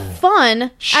takes the fun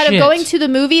out of Shit. going to the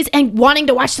movies and wanting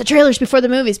to watch the trailers before the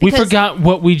movies. We Because, forgot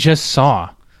what we just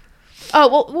saw.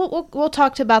 Oh, we'll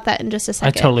talk about that in just a I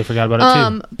second. totally forgot about it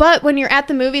too. But when you're at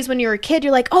the movies when you're a kid,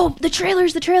 you're like, oh, the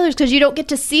trailers, because you don't get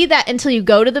to see that until you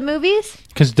go to the movies.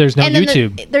 Because there's no And then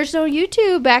YouTube. there's no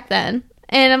YouTube back then.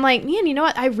 And I'm like, man, you know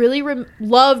what? I really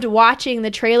loved watching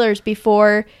the trailers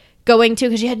before going to,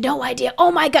 because you had no idea.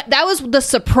 Oh my God. That was the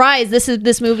surprise.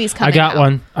 This movie's coming I got out.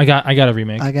 one. I got a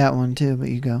remake. I got one too, but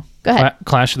you go. Go ahead.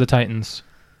 Clash of the Titans.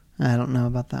 I don't know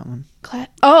about that one.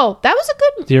 Oh, that was a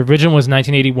good. The original was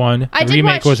 1981. I The did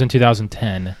remake watch- was in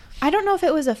 2010. I don't know if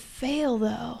it was a fail though.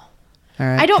 All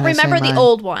right. I don't can say remember the mine?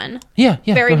 old one Yeah,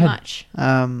 very go ahead. much.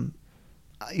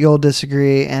 You'll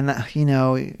disagree, and you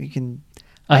know you can.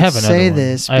 I have another say one.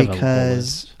 this I have a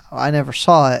because I never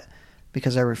saw it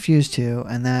because I refused to,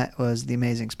 and that was the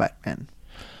Amazing Spider-Man.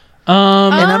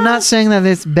 And I'm not saying that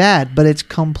it's bad, but it's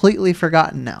completely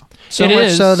forgotten now. So It much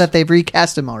is. so that they've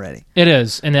recast him already. It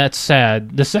is, and that's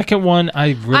sad. The second one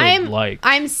I really like.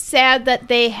 I'm sad that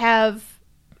they have.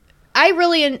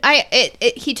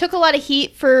 He took a lot of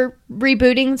heat for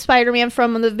rebooting Spider-Man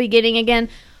from the beginning again,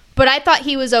 but I thought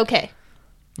he was okay.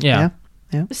 Yeah.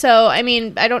 So I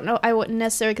mean, I don't know. I wouldn't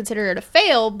necessarily consider it a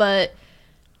fail, but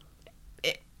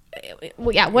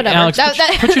well, yeah, whatever. Alex,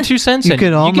 put your 2 cents You in. could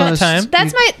You got almost- time.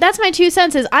 That's my 2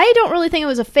 cents. Is I don't really think it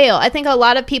was a fail. I think a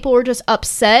lot of people were just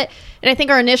upset, and I think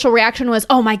our initial reaction was,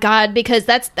 "Oh my god," because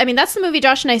that's the movie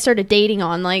Josh and I started dating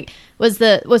on. Like, was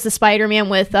the Spider-Man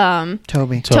with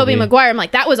Tobey Maguire. I'm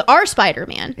like, that was our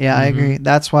Spider-Man. Yeah, I agree.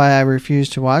 That's why I refuse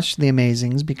to watch The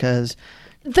Amazings, because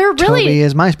They're really Tobey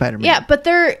is my Spider-Man. Yeah, but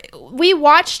we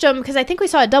watched them because I think we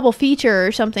saw a double feature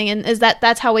or something, and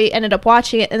that's how we ended up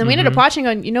watching it. And then we ended up watching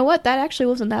going, you know what? That actually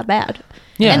wasn't that bad.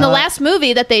 Yeah. And the last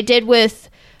movie that they did with,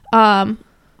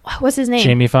 what's his name?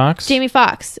 Jamie Foxx. Jamie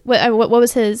Foxx. What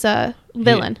was his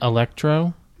villain?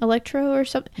 Electro or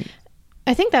something.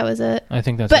 I think that was it. I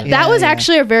think that's But it. that was Yeah.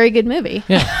 actually a very good movie.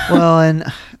 Yeah. Well, and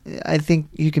I think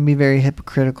you can be very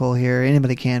hypocritical here.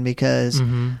 Anybody can, because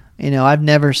I've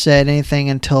never said anything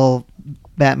until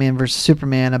Batman versus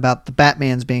Superman about the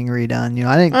Batmans being redone.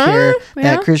 I didn't care yeah.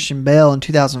 that Christian Bale in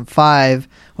 2005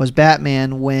 was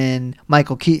Batman when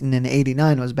Michael Keaton in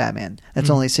 89 was Batman.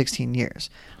 That's only 16 years.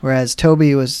 Whereas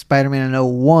Tobey was Spider-Man in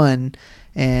 2001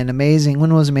 and Amazing.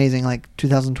 When was Amazing? Like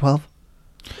 2012?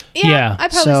 Yeah.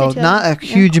 I'd probably So say not a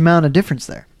huge amount of difference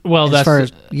there. Well, as far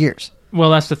as years. Well,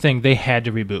 that's the thing. They had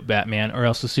to reboot Batman, or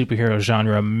else the superhero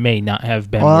genre may not have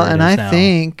been. Well, where it and is I now.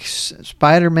 think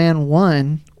Spider-Man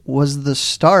 1 was the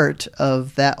start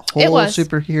of that whole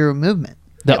superhero movement.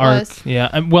 The It arc, was.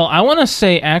 yeah. Well, I want to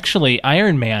say actually,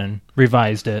 Iron Man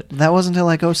revised it. That wasn't until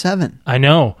like 2007. I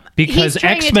know, because He's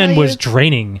trying to X-Men tell was you-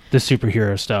 draining the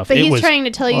superhero stuff. But it he's was trying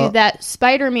to tell you well, that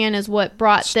Spider-Man is what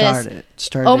brought this.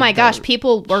 Started Oh my gosh,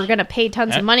 people were going to pay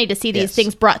tons of money to see these Yes.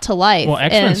 things brought to life. well,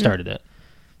 X-Men And- started it.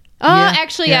 Oh,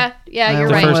 actually, yeah, you're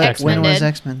The right. first X-Men When was did.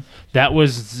 X-Men? That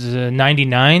was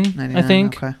 99, I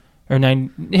think, Okay. or 9.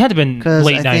 It had to have been Because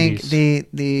late I 90s. think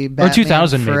the Batman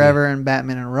 2000 maybe. Forever and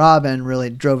Batman and Robin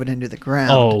really drove it into the ground.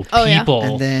 Oh, yeah. people.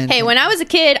 And then Hey, when I was a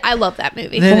kid, I loved that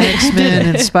movie. then X-Men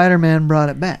and Spider-Man brought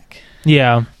it back.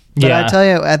 Yeah, But yeah. I tell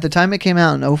you, at the time it came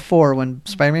out in 2004, when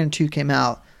Spider-Man 2 came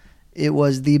out, it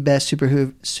was the best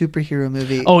superhero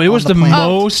movie. Oh, it was the planet.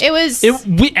 most. It was. We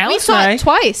we Alex saw and I. it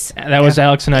twice. That was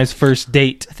Alex and I's first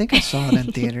date. I think I saw it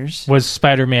in theaters. Was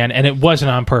Spider-Man, and it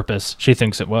wasn't on purpose. She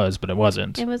thinks it was, but it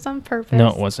wasn't. It was on purpose. No,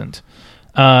 it wasn't.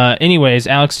 Anyways,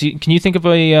 Alex, can you think of a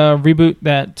reboot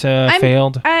that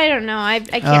failed? I don't know. I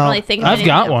can't really think of I've anything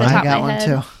got off one. the top I of got my one head.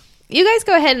 too. You guys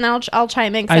go ahead and I'll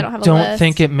chime in because I don't have a list.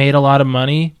 think it made a lot of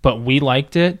money, but we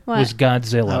liked it. What? Was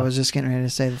Godzilla. I was just getting ready to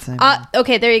say the same.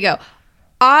 Okay, there you go.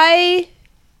 I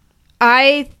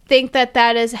think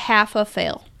that is half a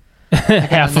fail.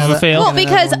 half of a fail. Well, another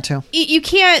because one, too. you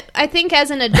can't. I think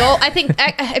as an adult, I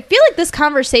feel like this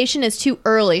conversation is too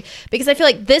early because I feel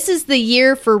like this is the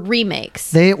year for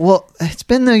remakes. It's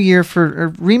been the year for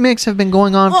remakes have been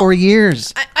going on for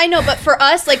years. I know, but for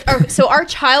us, like, our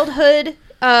childhood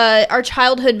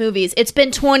movies, it's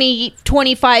been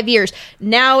 25 years.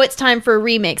 Now it's time for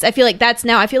remakes. I feel like that's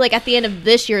now. I feel like at the end of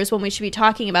this year is when we should be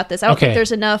talking about this. I don't think Okay.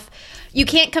 there's enough. You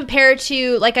can't compare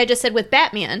to, like I just said with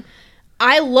Batman.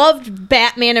 I loved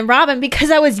Batman and Robin because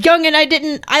I was young and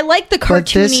I liked the But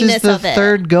this cartooniness is the of it.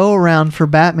 third go around for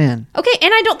Batman Okay,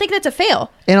 and I don't think that's a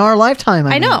fail. in our lifetime.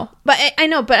 I mean. know,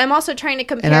 but I'm also trying to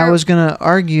compare. And I was going to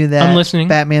argue that I'm listening.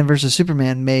 Batman versus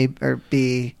Superman may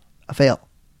be a fail.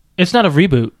 It's not a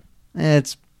reboot.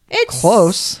 It's it's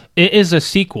close. It is a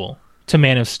sequel to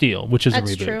Man of Steel, which is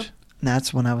That's a reboot. true.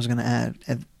 That's when I was going to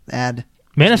add.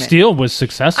 Man of Steel was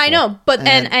successful. I know, but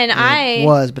and it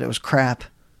was, but it was crap.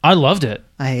 I loved it.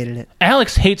 I hated it.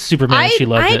 Alex hates Superman. She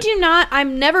loved I it. do not. I've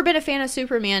never been a fan of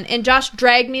Superman, and Josh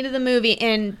dragged me to the movie,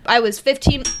 and I was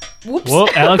 15. Whoops. Well,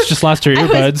 Alex just lost her I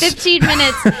earbuds. was 15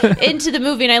 minutes into the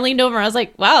movie, and I leaned over. And I was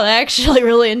like, "Wow, I actually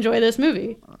really enjoy this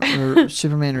movie."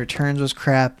 Superman Returns was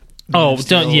crap. Man Oh, of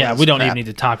Steel don't, yeah, was we don't crap. even need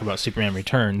to talk about Superman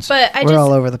Returns. But I We're just,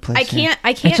 all over the place. I here.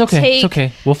 can't It's okay. take It's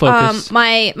okay. We'll focus.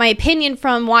 my opinion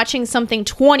from watching something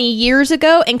 20 years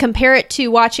ago and compare it to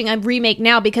watching a remake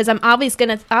now because I'm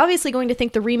obviously going to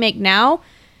think the remake now.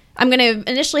 I'm going to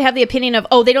initially have the opinion of,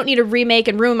 oh, they don't need a remake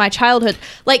and ruin my childhood,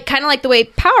 like kind of like the way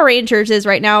Power Rangers is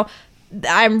right now.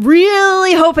 I'm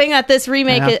really hoping that this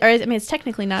remake, it's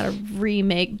technically not a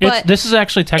remake, but this is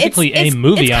actually technically a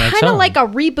movie on its kind own. of like a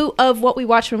reboot of what we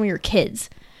watched when we were kids.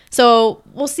 So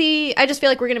we'll see. I just feel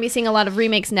like we're going to be seeing a lot of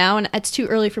remakes now, and it's too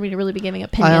early for me to really be giving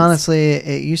opinions. I honestly,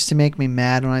 it used to make me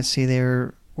mad when I see they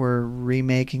were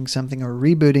remaking something or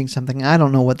rebooting something. I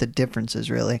don't know what the difference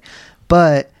is really,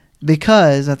 but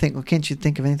because I think, well, can't you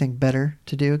think of anything better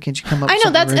to do? Can't you come up? I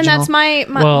know with something and that's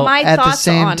original? my At the thoughts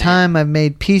same on time, I've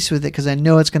made peace with it because I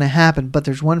know it's going to happen. But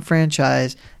there's one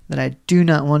franchise that I do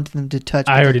not want them to touch.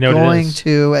 I already know what it going is.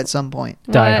 to at some point.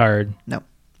 Die What? Hard. No.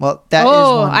 Well, that is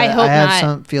Oh, one that I hope have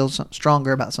not. feel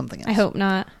stronger about something else. I hope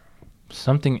not.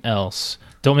 Something else.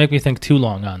 Don't make me think too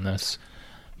long on this.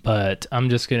 But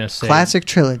I'm just going to say... Classic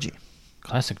trilogy.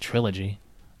 Classic trilogy.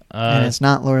 And it's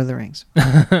not Lord of the Rings.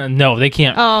 No, they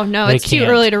can't. Oh no, They it's too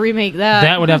can't. early to remake that.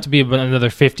 That would have to be about another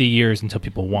 50 years until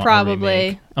people want a Probably,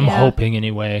 remake. I'm yeah. hoping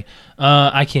anyway.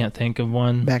 I can't think of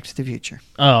one. Back to the Future.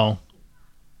 Oh.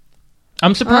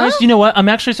 I'm surprised. You know what? I'm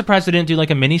actually surprised they didn't do like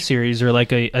a mini series or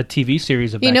like a TV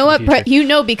series of You Back know to what? the Future. You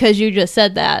know, because you just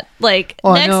said that. Like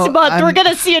Oh, I next know. month, we're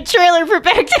gonna see a trailer for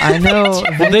Back to the I know.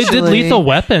 Future. Well, they did eventually- Lethal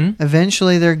Weapon.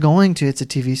 Eventually, they're going to. It's a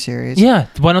TV series. Yeah.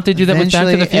 Why don't they do that with Back to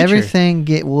the Eventually, Future?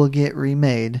 everything will get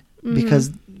remade because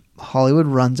Hollywood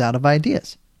runs out of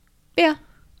ideas. Yeah.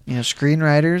 You know,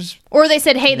 screenwriters Or they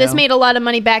said, "Hey, this No. made a lot of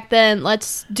money back then.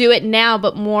 Let's do it now,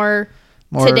 but more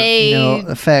more today." you know,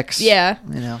 effects. Yeah.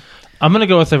 You know, I'm going to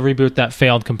go with a reboot that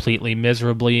failed completely,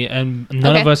 miserably, and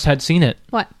none of Okay. us had seen it.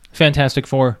 What? Fantastic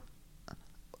Four.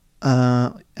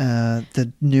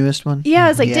 the newest one. Yeah, I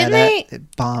was like, didn't they-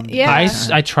 It bombed. Yeah.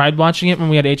 I tried watching it when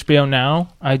we had HBO Now.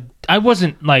 I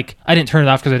wasn't like, I didn't turn it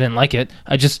off because I didn't like it.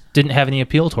 I just didn't have any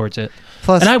appeal towards it.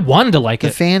 Plus, And I wanted to like the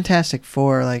it. Fantastic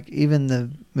Four, like even the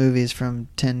movies from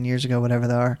 10 years ago, whatever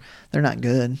they are, they're not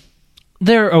good.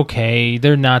 They're okay.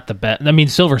 They're not the best. I mean,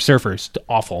 Silver Surfer's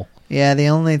awful. Yeah, the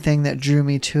only thing that drew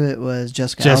me to it was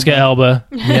Jessica Alba.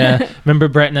 Yeah. Remember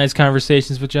Brett and I's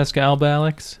conversations with Jessica Alba,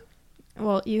 Alex?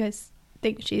 Well, you guys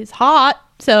think she's hot,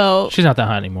 so She's not that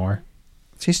hot anymore.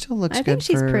 She still looks I good think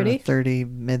she's for pretty.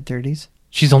 mid-30s.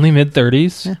 She's only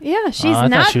mid-30s? Yeah. yeah, she's I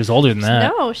not. thought she was older than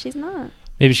that. No, she's not.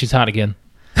 Maybe she's hot again.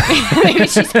 Maybe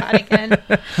she's hot again.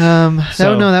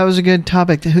 So- No, that was a good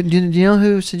topic. Do you know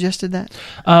who suggested that?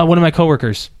 One of my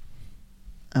coworkers.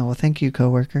 Oh, well, thank you,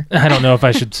 coworker. I don't know if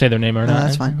I should say their name or No, not.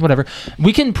 that's fine. Whatever.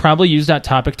 We can probably use that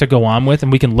topic to go on with,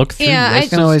 and we can look through Yeah, I lists You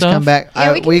can of always stuff. come back.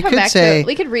 Yeah, we can come could back to say it.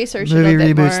 We could research movie it a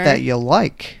bit reboots more. that you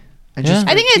like. Yeah.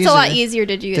 I think it's a lot teaser. easier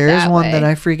to do There is that one way. that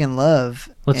I freaking love.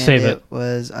 Let's and save it.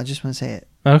 Was I just want to say it?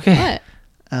 Okay.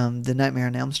 What? The Nightmare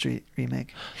on Elm Street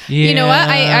remake. Yeah. You know what?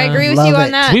 I agree with Love you on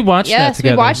it. that. We watched that yes,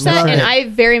 together. we watched that, Love and it. I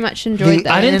very much enjoyed The-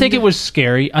 that. I didn't think And- it was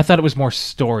scary. I thought it was more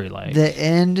story-like. The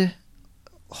end.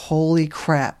 Holy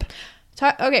crap!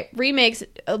 Okay, remakes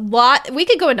a lot. We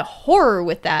could go into horror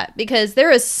with that because there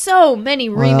is so many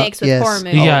remakes with yes. horror you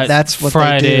movies. got that's what they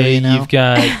Friday, do, you know? you've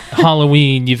got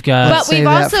Halloween, you've got... But save we've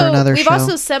that for also another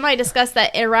show. semi discussed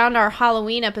that around our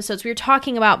Halloween episodes. We were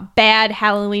talking about bad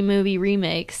Halloween movie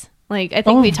remakes. Like I think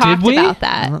Oh, we did talked we? about I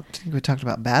that. don't think we talked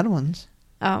about bad ones.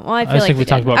 Oh well, I feel I like think we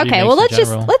talked did. about Okay, remakes well in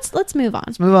general. let's move on.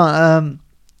 Let's move on.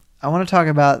 I want to talk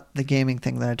about the gaming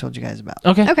thing that I told you guys about.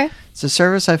 Okay. Okay, It's a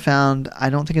service I found. I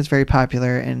don't think it's very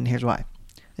popular, and here's why.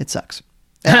 It sucks.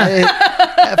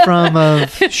 From a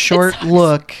short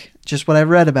look, just what I've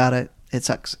read about it, it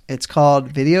sucks. It's called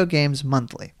Video Games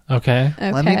Monthly. Okay.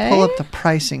 okay. Let me pull up the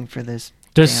pricing for this.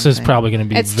 This damn is thing. probably going to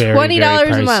be It's very, $20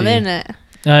 very a month, pricey. isn't it?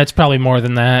 It's probably more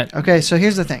than that. Okay, so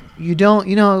here's the thing. You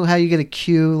know how you get a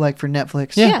queue like for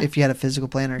Netflix? Yeah. If you had a physical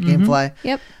plan or GameFly?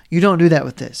 Yep. You don't do that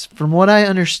with this. From what I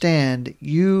understand,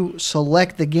 you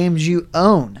select the games you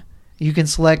own. You can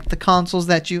select the consoles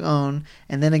that you own,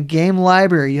 and then a game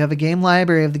library. You have a game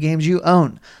library of the games you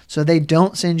own. So they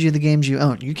don't send you the games you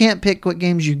own. You can't pick what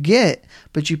games you get,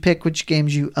 but you pick which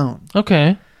games you own.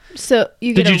 Okay. So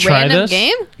you Did get a you try random this?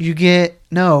 game? You get...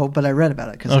 No, but I read about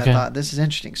it because Okay. I thought this is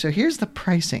interesting. So here's the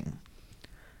pricing.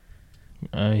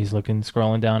 He's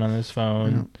scrolling down on his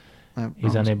phone.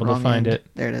 He's Wrong- unable to wrong find end. it.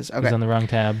 There it is. He's Okay. on the wrong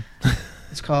tab.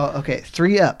 It's called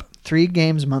 3 Up. 3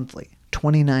 games monthly.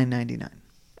 $29.99.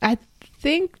 I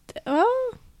think.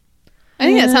 Well, I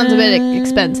think that sounds a bit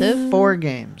expensive. 4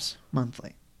 games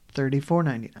monthly.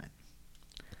 $34.99.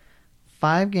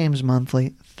 5 games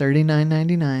monthly.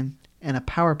 $39.99. And a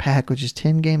power pack, which is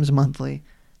 10 games monthly.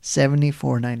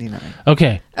 $74.99.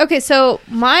 Okay. Okay, so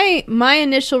my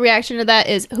initial reaction to that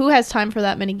is, who has time for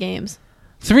that many games?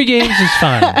 3 games is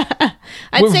fine.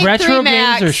 I'd say retro 3 games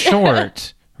max. are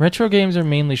short. Retro games are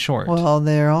mainly short. Well,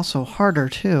 they're also harder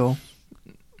too,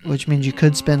 which means you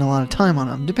could spend a lot of time on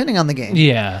them, depending on the game.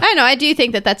 yeah. I know. I do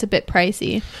think that that's a bit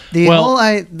pricey.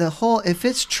 Well- The whole if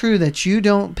it's true that you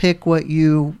don't pick what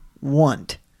you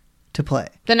want to play,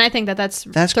 Then I think that that's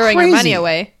That's throwing your crazy. money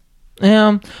away.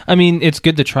 Yeah, I mean, it's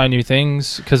good to try new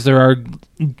things because there are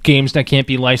games that can't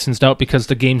be licensed out because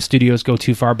the game studios go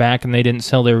too far back and they didn't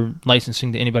sell their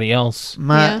licensing to anybody else.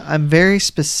 I'm very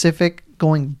specific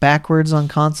going backwards on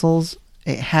consoles.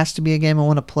 It has to be a game I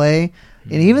want to play.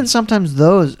 And even sometimes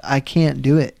those, I can't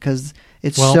do it because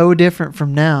it's so different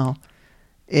from now.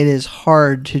 It is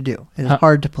hard to do. It is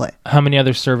hard to play. How many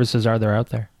other services are there out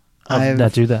there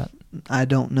that do that? I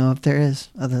don't know if there is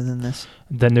other than this.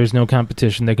 Then there's no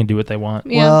competition. They can do what they want.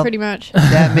 Yeah, pretty much.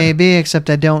 That may be, except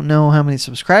I don't know how many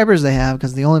subscribers they have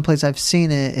because the only place I've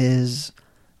seen it is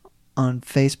on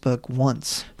Facebook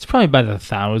once. It's probably by the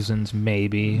thousands,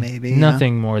 maybe.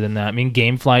 Nothing more than that. I mean,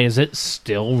 GameFly, is it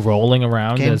still rolling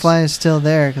around? GameFly is still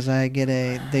there because I get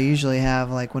they usually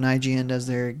have, like when IGN does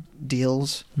their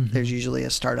deals, there's usually a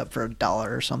startup for $1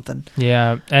 or something.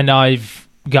 Yeah, and I've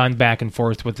gone back and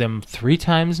forth with them 3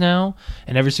 times now,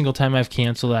 and every single time I've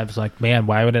canceled, I was like, man,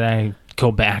 why would I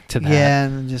go back to that? Yeah,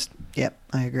 and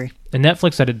I agree. And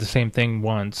Netflix, I did the same thing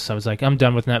once. I was like, I'm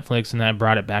done with Netflix, and then I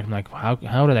brought it back. I'm like,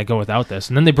 how did I go without this?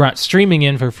 And then they brought streaming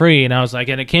in for free, and I was like,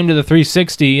 and it came to the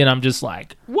 360, and I'm just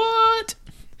like, what?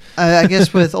 I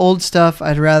guess with old stuff,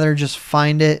 I'd rather just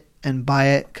find it and buy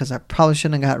it because I probably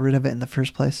shouldn't have got rid of it in the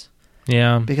first place.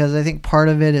 Yeah. Because I think part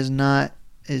of it is not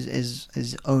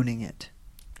is owning it.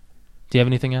 Do you have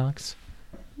anything, Alex?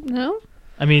 No.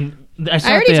 I mean, I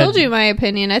already told you my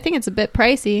opinion. I think it's a bit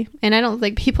pricey, and I don't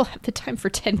think people have the time for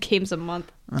 10 games a month.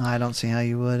 I don't see how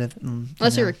you would.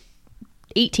 Unless you're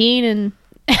 18 and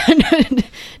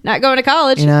not going to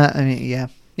college. I mean,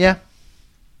 yeah.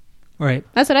 Right.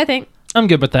 That's what I think. I'm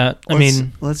good with that.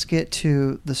 Let's get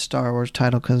to the Star Wars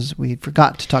title because we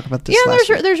forgot to talk about this. Yeah,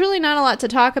 there's really not a lot to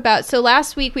talk about. So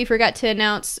last week we forgot to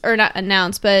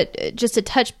but just to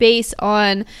touch base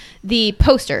on the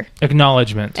poster.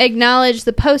 Acknowledge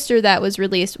the poster that was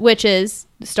released, which is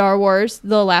Star Wars: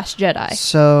 The Last Jedi.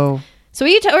 So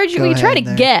we try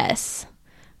to guess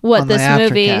what this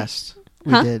movie.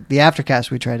 We did the aftercast.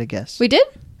 We tried to guess. We did?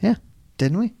 Yeah,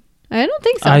 didn't we? I don't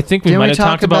think so. I think we might have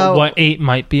talked about what 8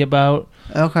 might be about.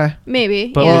 Okay. Maybe.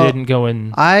 But we didn't go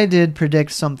in. I did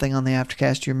predict something on the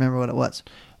aftercast. Do you remember what it was?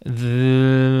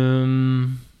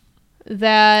 Something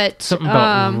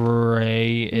about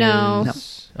Rey is... No.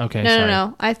 Okay,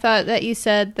 No. I thought that you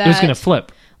said that... It was going to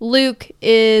flip. Luke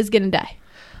is going to die.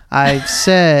 I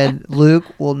said Luke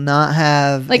will not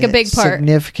have a big part.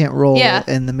 Significant role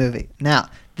in the movie. Now,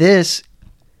 this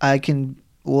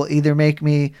will either make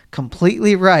me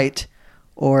completely right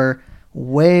or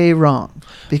way wrong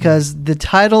because the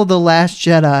title The Last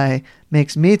Jedi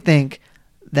makes me think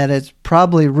that it's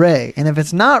probably Rey, and if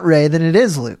it's not Rey, then it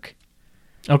is Luke.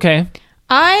 Okay.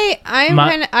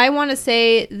 I want to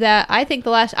say that I think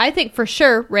for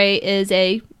sure Rey is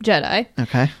a Jedi.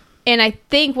 Okay. And I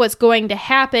think what's going to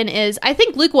happen is I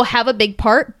think Luke will have a big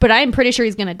part, but I'm pretty sure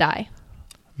he's going to die.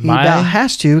 He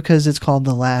has to because it's called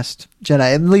The Last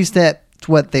Jedi. At least that's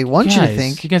what they want you to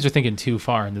think. You guys are thinking too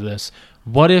far into this.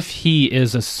 What if he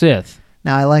is a Sith?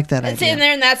 Now, I like that idea. It's in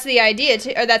there, and that's the idea,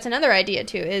 too, or that's another idea,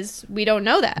 too, is we don't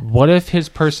know that. What if his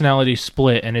personality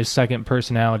split and his second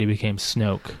personality became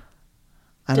Snoke?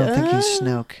 I don't think he's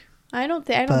Snoke. I don't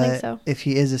think so. If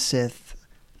he is a Sith,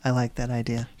 I like that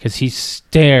idea. Because he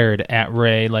stared at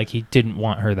Rey like he didn't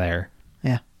want her there.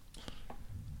 Yeah.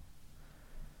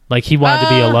 Like he wanted to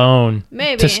be alone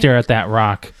maybe. To stare at that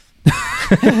rock.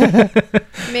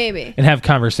 Maybe. And have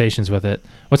conversations with it.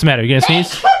 What's the matter? You gonna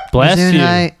sneeze? Bless you.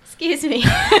 Excuse me.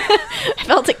 I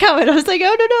felt it coming. I was like,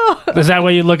 oh, no. Is that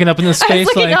why you're looking up in the space? I was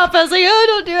looking up. I was like, oh,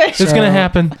 don't do it. It's gonna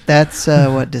happen. That's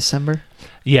what, December?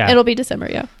 Yeah. It'll be December,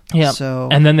 yeah. Yeah. So,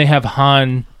 and then they have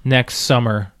Han next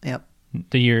summer. Yep.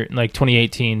 The year, like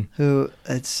 2018. Who,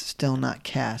 it's still not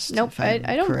cast. Nope, I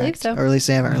don't believe so. Or at least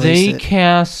they haven't released it. They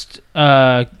cast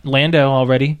Lando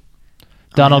already.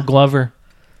 Donald Glover.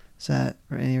 Is that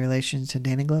any relation to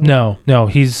Danny Glover? No.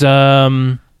 He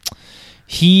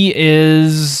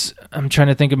is... I'm trying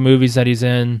to think of movies that he's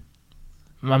in.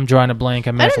 I'm drawing a blank.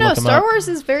 I don't know. Star Wars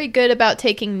is very good about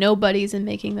taking nobodies and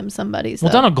making them somebodies.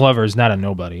 Well, Donald Glover is not a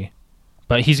nobody.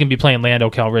 But he's going to be playing Lando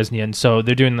Calrissian, so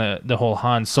they're doing the whole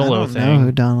Han Solo thing. I don't know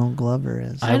who Donald Glover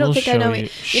is. I don't think I know.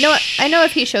 You know what? I know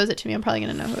if he shows it to me, I'm probably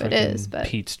going to know who it is. But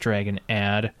Pete's Dragon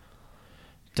ad.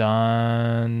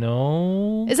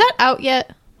 Donald... Is that out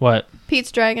yet? What?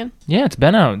 Pete's Dragon? Yeah, it's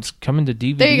been out. It's coming to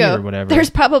DVD there you go. Or whatever. There's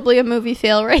probably a movie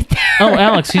fail right there. Oh,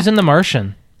 Alex, he's in The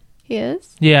Martian. He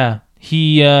is? Yeah.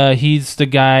 He's the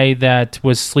guy that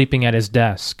was sleeping at his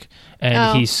desk.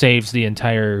 and he saves the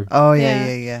entire. Oh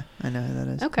yeah. I know who that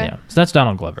is. Okay. Yeah, so that's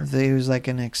Donald Glover. He was like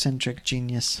an eccentric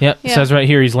genius. Yep, Yeah. it says right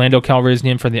here he's Lando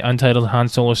Calrissian for the untitled Han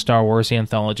Solo Star Wars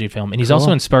anthology film, and he's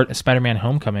also in Spider-Man: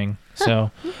 Homecoming. So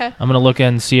Okay. I'm gonna look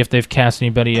and see if they've cast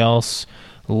anybody else.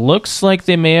 Looks like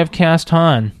they may have cast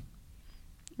Han.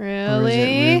 Or is it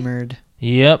Really? rumored?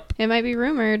 Yep, It might be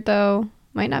rumored though.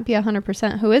 Might not be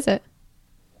 100%. Who is it?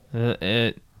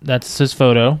 that's his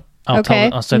photo. I'll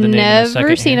say the name in a second.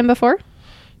 Never seen here. him before.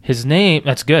 His name.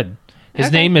 That's good. His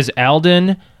Okay. name is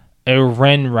Alden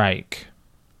Ehrenreich.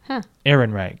 Huh.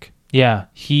 Ehrenreich. Yeah,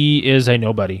 he is a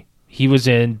nobody. He was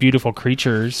in Beautiful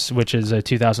Creatures, which is a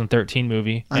 2013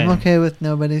 movie. I'm and okay with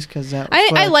nobodies because that.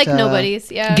 I like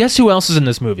nobodies. Yeah. Guess who else is in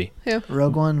this movie?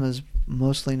 Rogue One was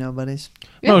mostly nobodies.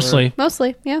 Yeah. Mostly.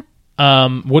 Mostly. Yeah.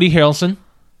 Woody Harrelson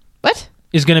What?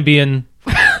 is going to be in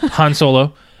Han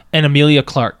Solo, and Emilia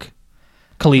Clarke.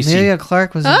 Khaleesi. Amelia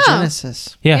Clark was in Oh.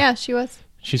 Genesis. Yeah. Yeah, she was.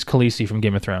 She's Khaleesi from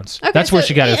Game of Thrones. Okay, That's where so,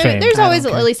 she got her I mean, fame. There's I always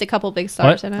don't care. at least a couple big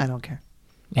stars What? in I it. don't care.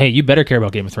 Hey, you better care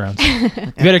about Game of Thrones. You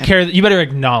better care. You better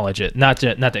acknowledge it, not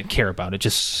that care about it.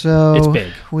 Just So it's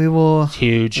big, we will it's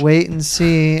huge. wait and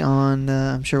see on.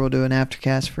 I'm sure we'll do an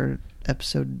aftercast for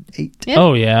episode 8. Yeah.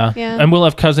 Oh yeah. Yeah. And we'll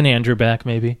have Cousin Andrew back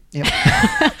maybe. Yep.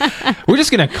 We're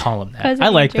just gonna call him that. Cousin I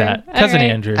like Andrew. that, Cousin All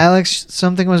right. Andrew. Alex,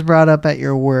 something was brought up at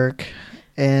your work,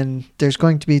 and there's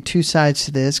going to be 2 sides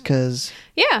to this because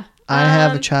Yeah. I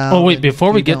have a child. Oh wait, and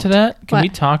before we you get to don't. that, can we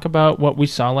What? talk about what we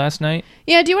saw last night?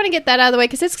 Yeah, do you want to get that out of the way?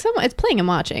 Because it's playing and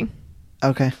watching.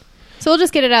 Okay. So we'll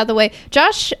just get it out of the way.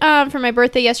 Josh, for my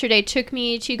birthday yesterday, took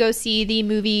me to go see the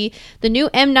new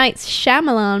M. Night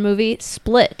Shyamalan movie,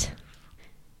 Split.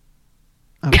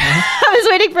 Okay. I was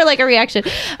waiting for like a reaction.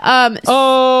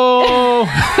 Oh.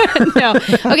 No.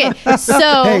 Okay,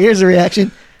 so... Hey, here's a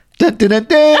reaction. Dun, dun, dun,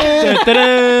 dun.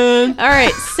 Dun-dun-dun. All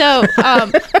right, so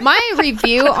my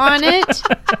review on it...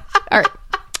 All right,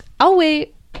 I'll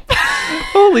wait.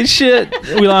 Holy shit,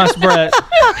 we lost Brett.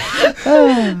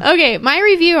 Okay, my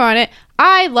review on it,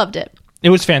 I loved it. It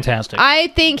was fantastic. I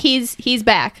think he's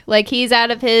back. Like, he's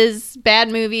out of his bad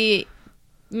movie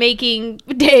making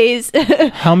days.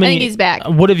 How many? I think he's back.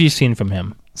 What have you seen from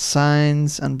him?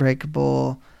 Signs,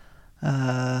 Unbreakable.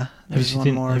 There's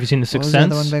one more. Have you seen The What Sixth was the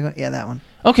other Sense? one big one? Yeah, that one.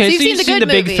 Okay, So so you've you've seen seen the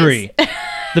the good big movies. three.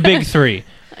 The big three.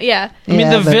 Yeah. I mean,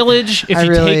 Yeah, The but Village. If I you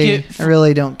really, take it, I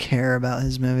really don't care about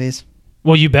his movies.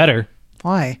 well, you better,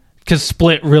 Why? because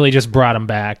Split really just brought him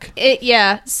back.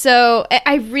 Yeah. So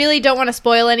I really don't want to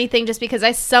spoil anything just because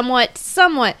I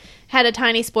somewhat had a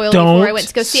tiny spoiler Don't before I went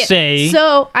to go see say- it.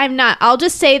 So I'm not. I'll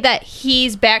just say that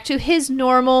he's back to his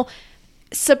normal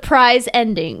surprise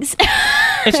endings.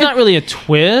 It's not really a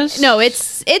twist. No,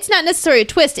 it's not necessarily a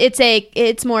twist.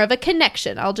 It's more of a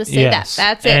connection. I'll just say Yes,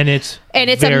 that. That's it. and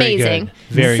it's Very amazing. good.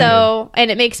 Very so, and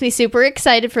it makes me super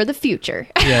excited for the future.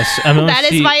 good. Yes, I'm gonna That is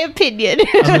see- my opinion.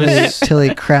 I'm gonna see- Till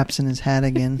he craps in his hat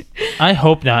again. I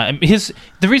hope not. I mean,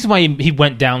 the reason why he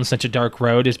went down such a dark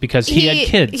road is because he had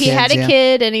kids. He had a yeah.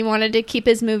 kid, and he wanted to keep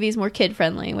his movies more kid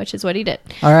friendly, which is what he did.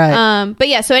 All right. But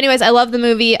yeah. So, anyways, I love the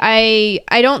movie. I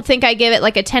don't think I give it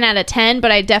like a 10 out of 10, but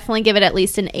I definitely give it at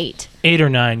least an 8. 8 or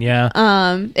 9,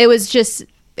 yeah. It was just.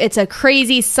 It's a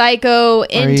crazy, psycho,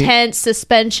 intense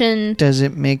suspension. Does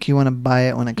it make you want to buy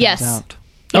it when it comes Yes. out?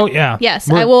 Oh yeah. Yes,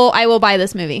 We're- I will buy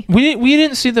this movie. We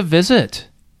didn't see The Visit.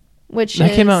 Which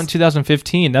That came is- out in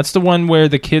 2015. That's the one where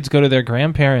the kids go to their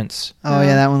grandparents. Oh,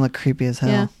 yeah, that one looked creepy as hell.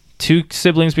 Yeah. 2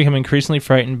 siblings become increasingly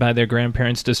frightened by their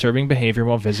grandparents' disturbing behavior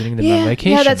while visiting them on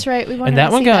vacation. Yeah, that's right. We wanted And that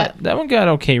to one see got that. that one got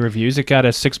okay reviews. It got a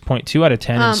 6.2 out of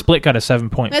 10, and Split got a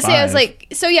 7.5. Let's see. I was like,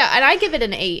 so yeah, and I give it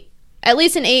an 8, at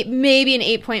least an 8, maybe an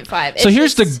 8.5. so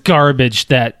here's the garbage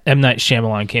that M. Night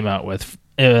Shyamalan came out with.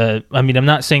 I mean, I'm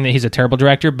not saying that he's a terrible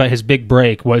director, but his big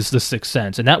break was The Sixth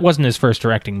Sense, and that wasn't his first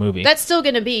directing movie. That's still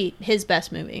going to be his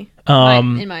best movie,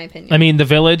 in my opinion. I mean, The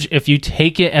Village, if you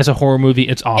take it as a horror movie,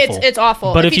 it's awful. It's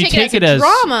awful. But if you take it as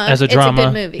a drama,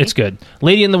 good movie. it's good.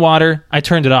 Lady in the Water, I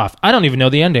turned it off. I don't even know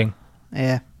the ending.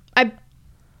 Yeah.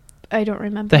 I don't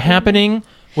remember. The Happening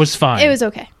was fine. It was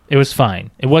okay. It was fine.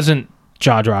 It wasn't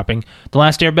jaw-dropping. The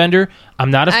Last Airbender,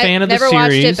 I'm not a fan of the never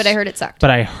series. watched it, but I heard it sucked. But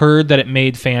I heard that it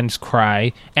made fans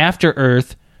cry. After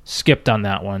Earth, skipped on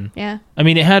that one. Yeah. I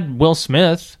mean, it had Will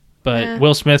Smith, but Yeah.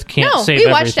 Will Smith can't No, save we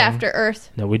everything. watched After Earth.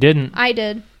 No, we didn't. I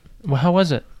did. Well, how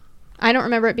was it? I don't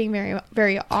remember it being very,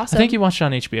 very awesome. I think you watched it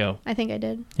on HBO. I think I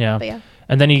did. Yeah. But yeah.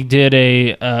 And then he did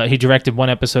he directed one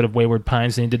episode of Wayward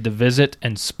Pines, and he did The Visit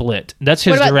and Split. That's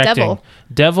his What about directing. Devil?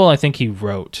 Devil, I think he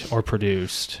wrote or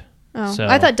produced. Oh, So-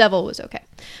 I thought Devil was okay.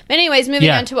 But anyways, moving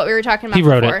Yeah. on to what we were talking about He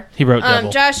wrote before. it. He wrote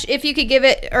Devil. Josh, if you could give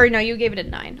it, or no, you gave it a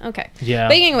 9. Okay. Yeah.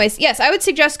 But anyways, yes, I would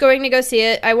suggest going to go see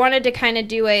it. I wanted to kind of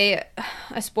do a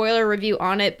spoiler review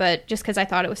on it, but just because I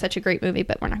thought it was such a great movie,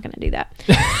 but we're not going to do that.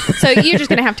 So you're just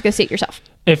going to have to go see it yourself.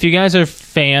 If you guys are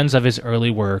fans of his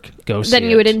early work, go see it. Then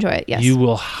you would enjoy it, yes. You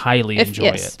will highly enjoy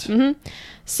yes. it. Mhm.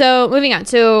 So moving on.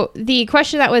 So the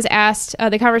question that was asked,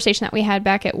 the conversation that we had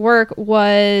back at work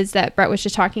was that Brett was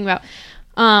just talking about.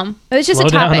 It was just Slow a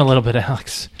topic. down a little bit,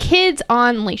 Alex. Kids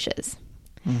on leashes.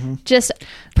 Just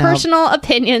personal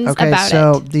opinions Okay, about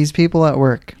so it. these people at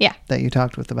work Yeah. that you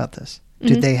talked with about this,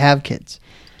 did they have kids?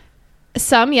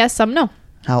 Some yes, some no.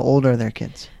 How old are their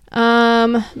kids?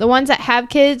 The ones that have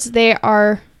kids, they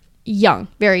are young,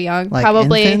 very young. Like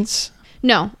probably infants?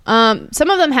 no. Some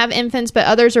of them have infants, but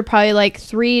others are probably like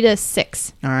 3 to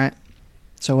 6. All right.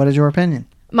 So what is your opinion?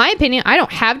 My opinion, I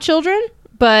don't have children,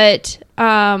 but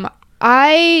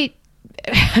I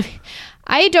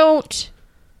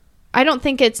don't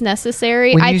think it's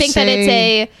necessary. When I you think that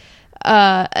it's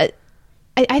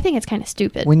I think it's kind of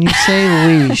stupid. When you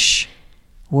say leash,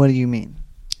 what do you mean?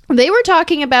 They were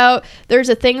talking about there's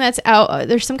a thing that's out.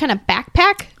 There's some kind of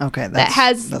backpack Okay, that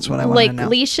has that's what I want like to know.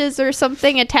 leashes or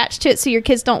something attached to it, so your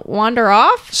kids don't wander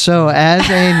off. So, as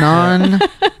a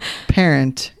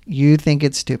non-parent, you think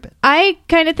it's stupid. I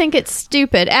kind of think it's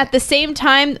stupid. At the same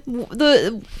time,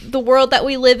 the world that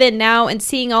we live in now, and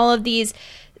seeing all of these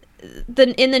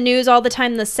in the news all the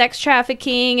time, the sex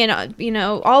trafficking and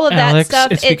all of Alex, that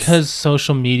stuff. it's because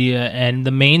social media and the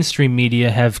mainstream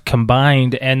media have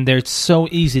combined, and they're so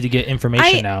easy to get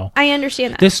information now. I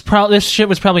understand that. This shit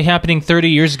was probably happening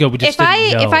 30 years ago. We just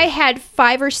didn't know. If I had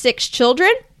 5 or 6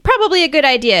 children, probably a good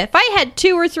idea. If I had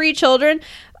 2 or 3 children,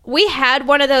 we had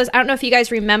one of those. I don't know if you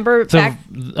guys remember back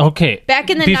in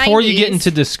the before you 90s. get into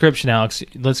description, Alex,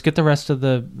 let's get the rest of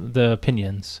the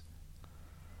opinions.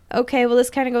 Okay, well, this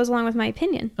kind of goes along with my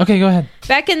opinion. Okay, go ahead.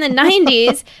 Back in the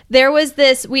 90s, there was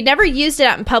this, we never used it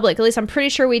out in public, at least I'm pretty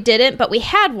sure we didn't, but we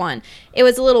had one. It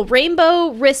was a little rainbow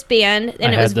wristband, and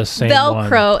I it had was the same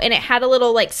Velcro, and it had a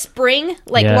little, like, spring,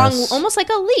 like, Yes. long, almost like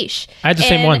a leash. I had the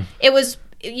same And one. It was,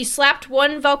 you slapped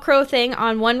one Velcro thing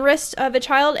on one wrist of a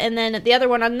child, and then the other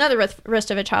one on another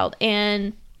wrist of a child,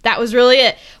 and that was really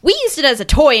it. We used it as a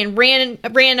toy and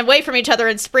ran away from each other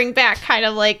and spring back, kind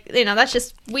of like, that's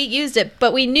just, we used it,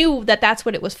 but we knew that that's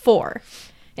what it was for.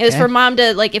 It was Okay. for mom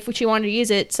to, like, if she wanted to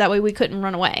use it, so that way we couldn't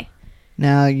run away.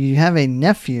 Now, you have a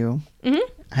nephew. Mm-hmm.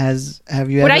 Have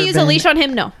you Would ever I use a leash on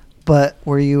him? No. But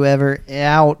were you ever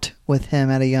out with him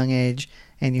at a young age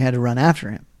and you had to run after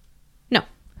him? No.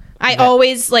 I Okay.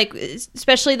 always, like,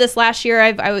 especially this last year,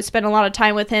 I would spend a lot of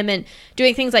time with him and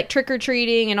doing things like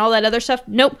trick-or-treating and all that other stuff.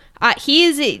 Nope.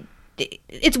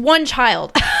 It's one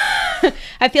child.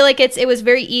 I feel like it was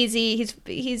very easy.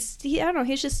 I don't know,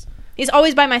 he's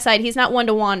always by my side. He's not one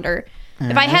to wander.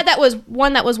 If I had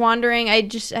one that was wandering, I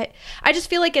just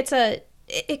feel like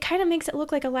it kind of makes it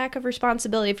look like a lack of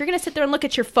responsibility. If you're going to sit there and look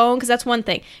at your phone, because that's one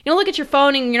thing. Look at your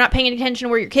phone and you're not paying attention to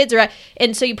where your kids are at,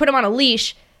 and so you put them on a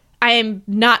leash, I am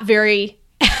not very...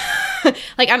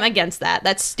 I'm against that.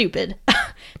 That's stupid.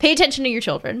 Pay attention to your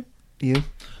children. You?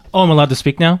 Oh, I'm allowed to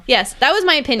speak now? Yes, that was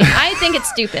my opinion. I think it's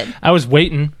stupid. I was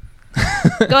waiting.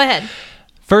 Go ahead.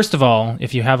 First of all,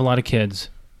 if you have a lot of kids,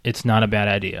 it's not a bad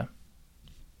idea.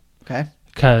 Okay.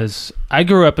 Because I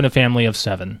grew up in a family of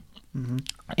 7. Mm-hmm.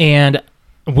 And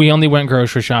we only went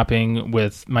grocery shopping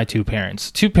with my 2 parents.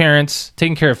 2 parents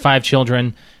taking care of 5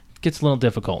 children gets a little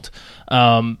difficult.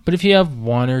 But if you have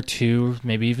 1 or 2,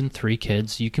 maybe even 3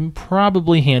 kids, you can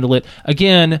probably handle it.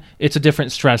 Again, it's a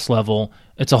different stress level.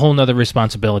 It's a whole nother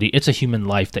responsibility. It's a human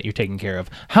life that you're taking care of.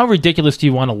 How ridiculous do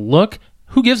you want to look?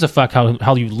 Who gives a fuck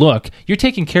how you look? You're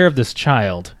taking care of this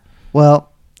child.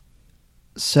 Well,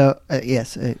 so,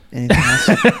 yes. Anything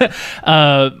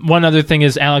else? One other thing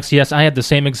is, Alex, yes, I had the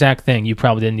same exact thing. You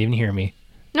probably didn't even hear me.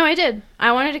 No, I did.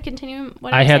 I wanted to continue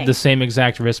what I was had saying. the same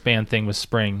exact wristband thing with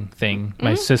spring thing.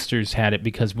 My sisters had it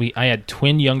because I had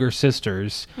twin younger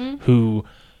sisters who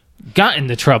got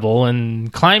into trouble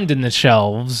and climbed in the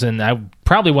shelves, and I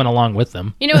probably went along with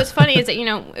them. What's funny is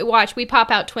that, watch, we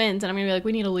pop out twins, and I'm going to be like,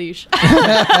 we need a leash.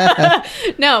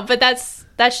 No, but that's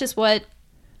just what,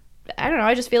 I don't know,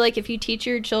 I just feel like if you teach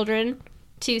your children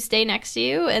to stay next to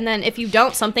you, and then if you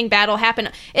don't, something bad will happen.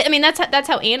 I mean, that's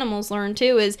how animals learn,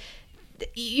 too, is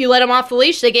you let them off the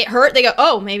leash, they get hurt, they go,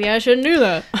 oh, maybe I shouldn't do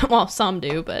that. Well, some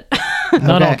do, but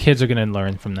Not all Okay. kids are going to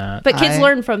learn from that. but kids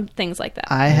learn from things like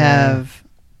that. I have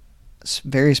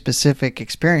very specific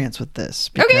experience with this.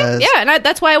 Okay, Because yeah, and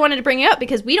that's why I wanted to bring it up,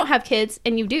 because we don't have kids,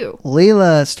 and you do.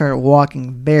 Leela started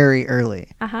walking very early.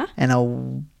 Uh-huh.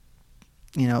 And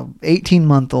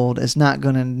 18-month-old is not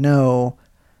going to know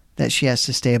that she has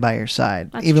to stay by your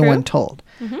side, That's even true. when told.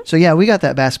 So yeah, we got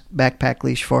that backpack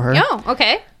leash for her. Oh,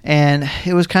 okay. And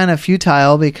it was kind of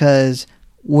futile because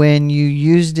when you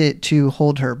used it to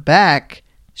hold her back,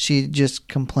 she just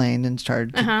complained and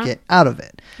started to get out of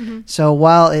it. So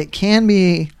while it can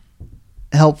be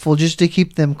helpful just to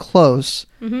keep them close,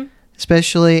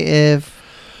 especially if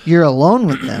you're alone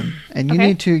with them and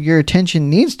your attention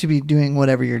needs to be doing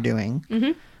whatever you're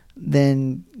doing,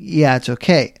 then yeah, it's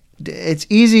okay. It's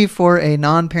easy for a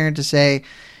non-parent to say,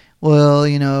 well,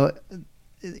 you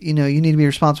need to be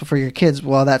responsible for your kids.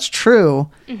 Well, that's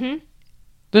true.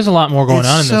 There's a lot more going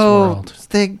on in this world.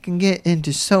 They can get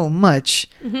into so much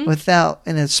without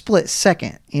in a split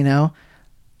second.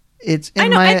 It's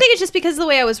in I think it's just because of the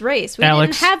way I was raised. We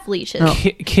Alex, didn't have leashes.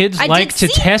 Kids I like did to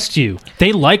see- test you.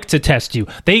 They like to test you.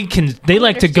 They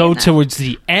like to go understand that. towards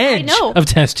the edge know. of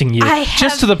testing you, I just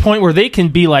have- to the point where they can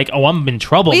be like, "Oh, I'm in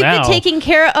trouble We've now." been taking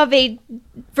care of a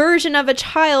version of a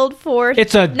child for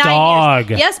It's a 9 dog.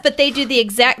 years. Yes, but they do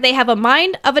they have a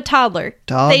mind of a toddler.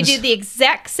 Dogs- They do the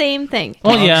exact same thing.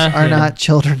 Well, Dogs yeah, are not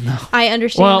children though. I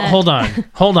understand Well, that.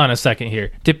 hold on a second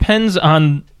here. Depends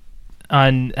on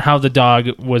how the dog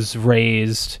was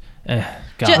raised. God.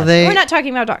 We're not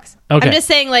talking about dogs. Okay. I'm just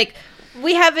saying, like,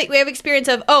 we have experience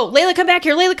of, oh, Layla, come back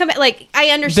here. Layla, come back. Like, I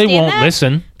They understand won't that.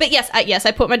 listen. But yes,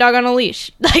 I put my dog on a leash.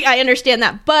 Like, I understand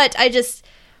that. But I just,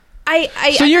 I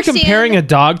So you're understand- comparing a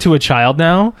dog to a child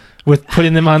now with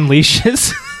putting them on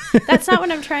leashes? That's not what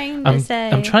I'm trying to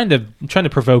say. I'm trying to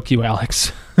provoke you,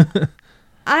 Alex.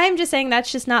 I'm just saying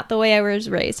that's just not the way I was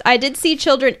raised. I did see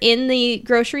children in the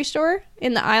grocery store,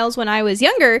 in the aisles when I was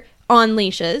younger, on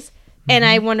leashes. And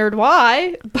I wondered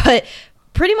why. But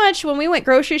pretty much when we went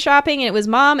grocery shopping and it was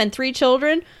mom and 3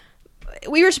 children,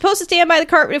 we were supposed to stand by the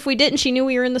cart. If we didn't, she knew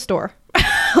we were in the store.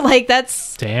 Like,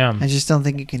 that's... Damn. I just don't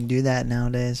think you can do that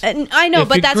nowadays. And I know, If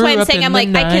but you that's grew why I'm up saying in I'm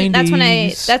the like I can.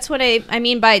 90s. That's what I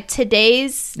mean by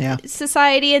today's Yeah.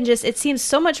 society, and just it seems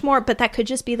so much more. But that could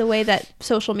just be the way that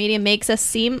social media makes us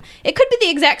seem. It could be the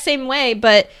exact same way,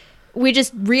 but we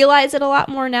just realize it a lot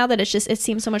more now that it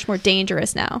seems so much more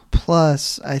dangerous now.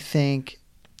 Plus, I think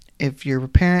if you're a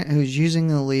parent who's using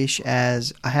the leash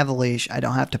as I have a leash, I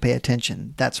don't have to pay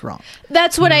attention. That's wrong.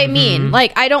 That's what I mean.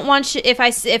 Like, I don't want you, if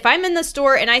I'm in the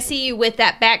store and I see you with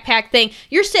that backpack thing,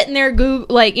 you're sitting there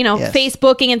Yes.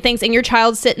 Facebooking and things, and your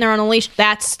child's sitting there on a leash.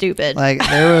 That's stupid. Like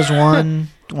there was the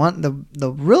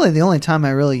only time I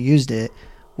really used it,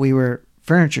 we were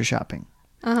furniture shopping.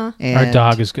 Uh-huh. And Our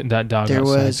dog is good. That dog there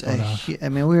outside was is going off.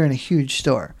 we were in a huge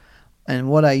store, and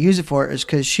what I use it for is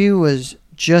because she was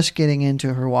just getting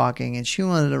into her walking and she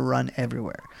wanted to run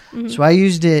everywhere. So I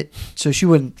used it so she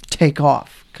wouldn't take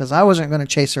off because I wasn't going to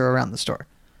chase her around the store.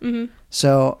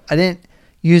 So I didn't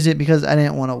use it because I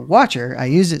didn't want to watch her. I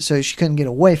used it so she couldn't get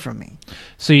away from me.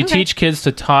 So you teach kids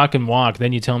to talk and walk,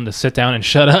 then you tell them to sit down and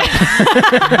shut up.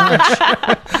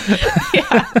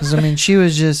 Because I mean, she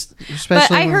was just,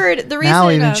 especially I heard the reason, now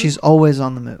even she's always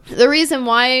on the move. The reason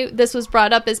why this was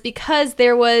brought up is because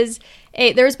there was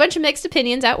a bunch of mixed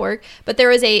opinions at work, but there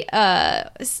was it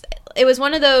was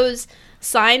one of those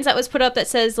signs that was put up that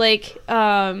says like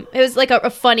it was like a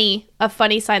funny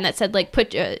sign that said like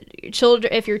put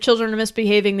children, if your children are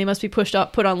misbehaving, they must be put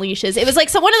on leashes. It was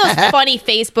like one of those funny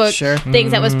Facebook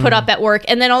things that was put up at work,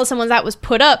 and then all of a sudden when that was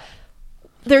put up,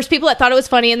 there's people that thought it was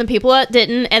funny and then people that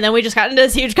didn't, and then we just got into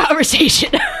this huge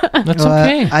conversation. That's Well,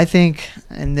 okay. I think,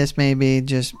 and this may be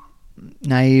just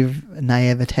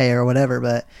naivete or whatever,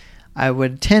 but I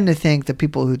would tend to think the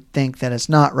people who think that it's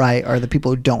not right are the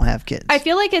people who don't have kids. I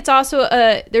feel like it's also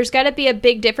there's got to be a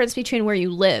big difference between where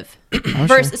you live.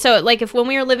 Sure. So like when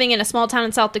we were living in a small town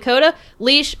in South Dakota,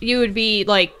 leash, you would be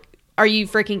like, are you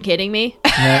freaking kidding me?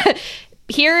 Yeah.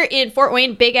 Here in Fort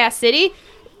Wayne, big ass city,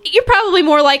 you're probably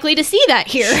more likely to see that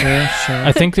here. Sure.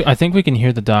 I think we can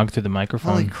hear the dog through the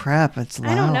microphone. Holy crap, it's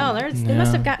loud. I don't know. They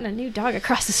must have gotten a new dog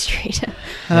across the street.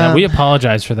 Yeah, we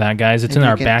apologize for that, guys. It's in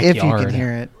our backyard. If you can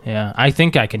hear it. Yeah, I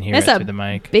think I can hear That's it a through the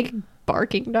mic. Big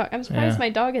barking dog. I'm surprised Yeah. my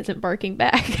dog isn't barking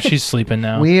back. She's sleeping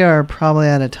now. We are probably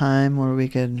at a time where we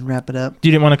could wrap it up.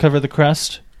 You didn't want to cover the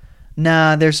crust?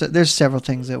 Nah, there's several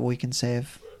things that we can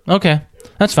save. Okay,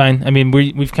 that's fine. I mean,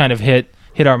 we've kind of hit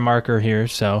our marker here.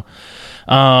 So,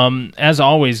 as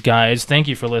always, guys, thank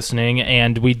you for listening.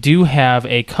 And we do have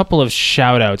a couple of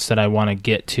shout outs that I want to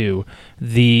get to.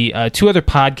 The 2 other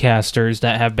podcasters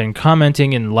that have been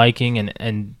commenting and liking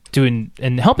and doing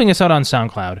and helping us out on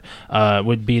SoundCloud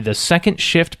would be the Second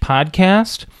Shift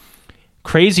Podcast,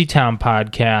 Crazy Town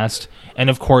Podcast, and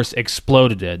of course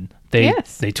Exploded. They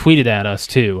tweeted at us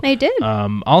too. They did.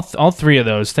 All three of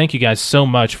those. Thank you guys so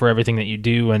much for everything that you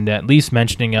do, and at least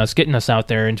mentioning us, getting us out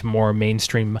there into more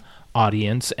mainstream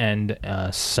audience and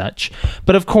such.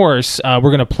 But of course, we're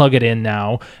going to plug it in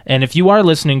now. And if you are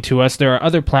listening to us, there are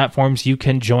other platforms you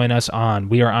can join us on.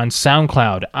 We are on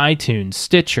SoundCloud, iTunes,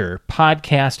 Stitcher,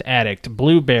 Podcast Addict,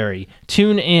 Blueberry,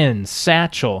 TuneIn,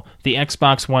 Satchel, the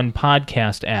Xbox One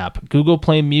podcast app, Google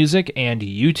Play Music, and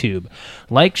YouTube.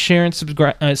 Like, share, and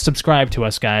subscribe to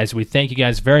us, guys. We thank you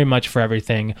guys very much for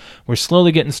everything. We're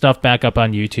slowly getting stuff back up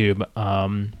on YouTube.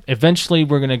 Eventually,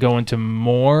 we're going to go into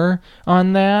more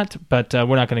on that, but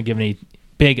we're not going to give any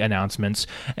big announcements.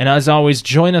 And as always,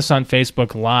 join us on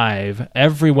Facebook Live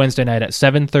every Wednesday night at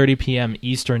 7:30 p.m.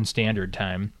 Eastern Standard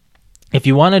Time. If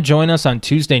you want to join us on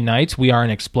Tuesday nights, we are on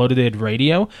Exploded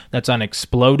Radio. That's on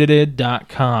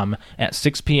exploded.com at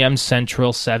 6 p.m.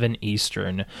 Central, 7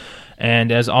 Eastern.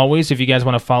 And as always, if you guys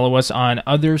want to follow us on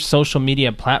other social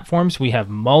media platforms, we have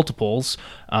multiples.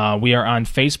 We are on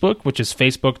Facebook, which is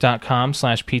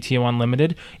facebook.com/PTO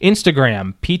Unlimited.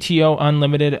 Instagram, PTO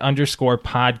Unlimited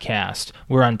 _podcast.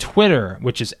 We're on Twitter,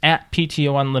 which is at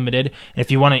PTO Unlimited. And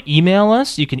if you want to email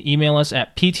us, you can email us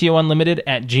at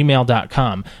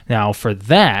ptounlimited@gmail.com. Now, for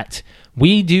that,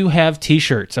 we do have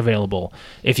T-shirts available.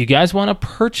 If you guys want to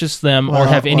purchase them or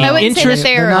have any I wouldn't interest,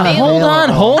 say that they're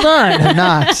available. hold on. They're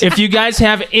not. If you guys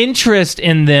have interest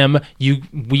in them,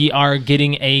 we are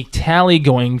getting a tally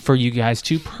going for you guys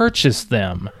to purchase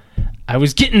them. I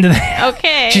was getting to that.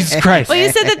 Okay. Jesus Christ. Well,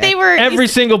 you said that they were... Every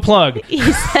single plug.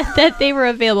 You said that they were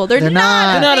available. They're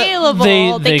not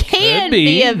available. They can could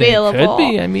be available. They could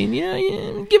be. I mean,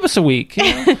 yeah, give us a week. You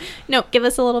know? No, give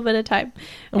us a little bit of time.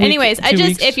 Week, Anyways, 2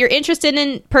 weeks. if you're interested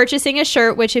in purchasing a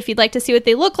shirt, which if you'd like to see what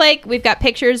they look like, we've got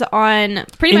pictures on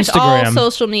pretty much all Instagram.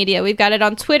 social media. We've got it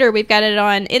on Twitter. We've got it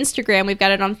on Instagram. We've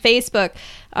got it on Facebook.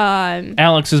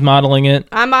 Alex is modeling it.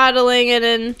 I'm modeling it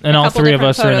in And a all couple three of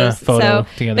different us are in a photos. photo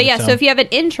together, But yeah, so. so if you have an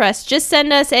interest, just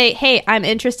send us a, hey, I'm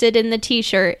interested in the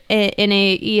t-shirt in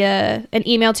an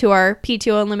email to our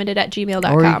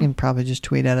ptounlimited@gmail.com. Or you can probably just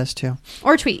tweet at us too.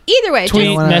 Or tweet. Either way.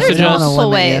 Tweet, just, message there's us. multiple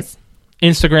Limit ways.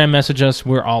 Instagram, message us.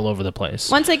 We're all over the place.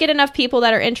 Once I get enough people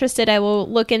that are interested, I will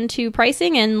look into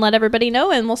pricing and let everybody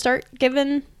know, and we'll start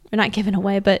giving, or not giving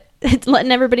away, but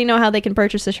letting everybody know how they can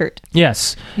purchase a shirt.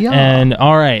 Yes. Yeah. And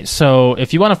all right. So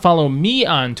if you want to follow me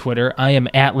on Twitter, I am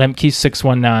at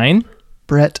Lemke619.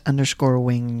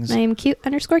 Brett_wings. I am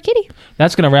cute_kitty.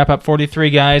 That's going to wrap up 43,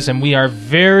 guys. And we are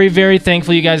very, very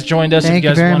thankful you guys joined us. Thank if you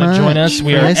you guys very want to join much us,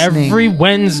 we for are listening. every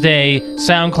Wednesday,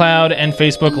 SoundCloud and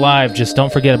Facebook Live. Just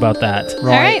don't forget about that.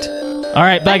 Right. All right. All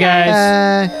right. Bye,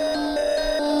 guys. Bye.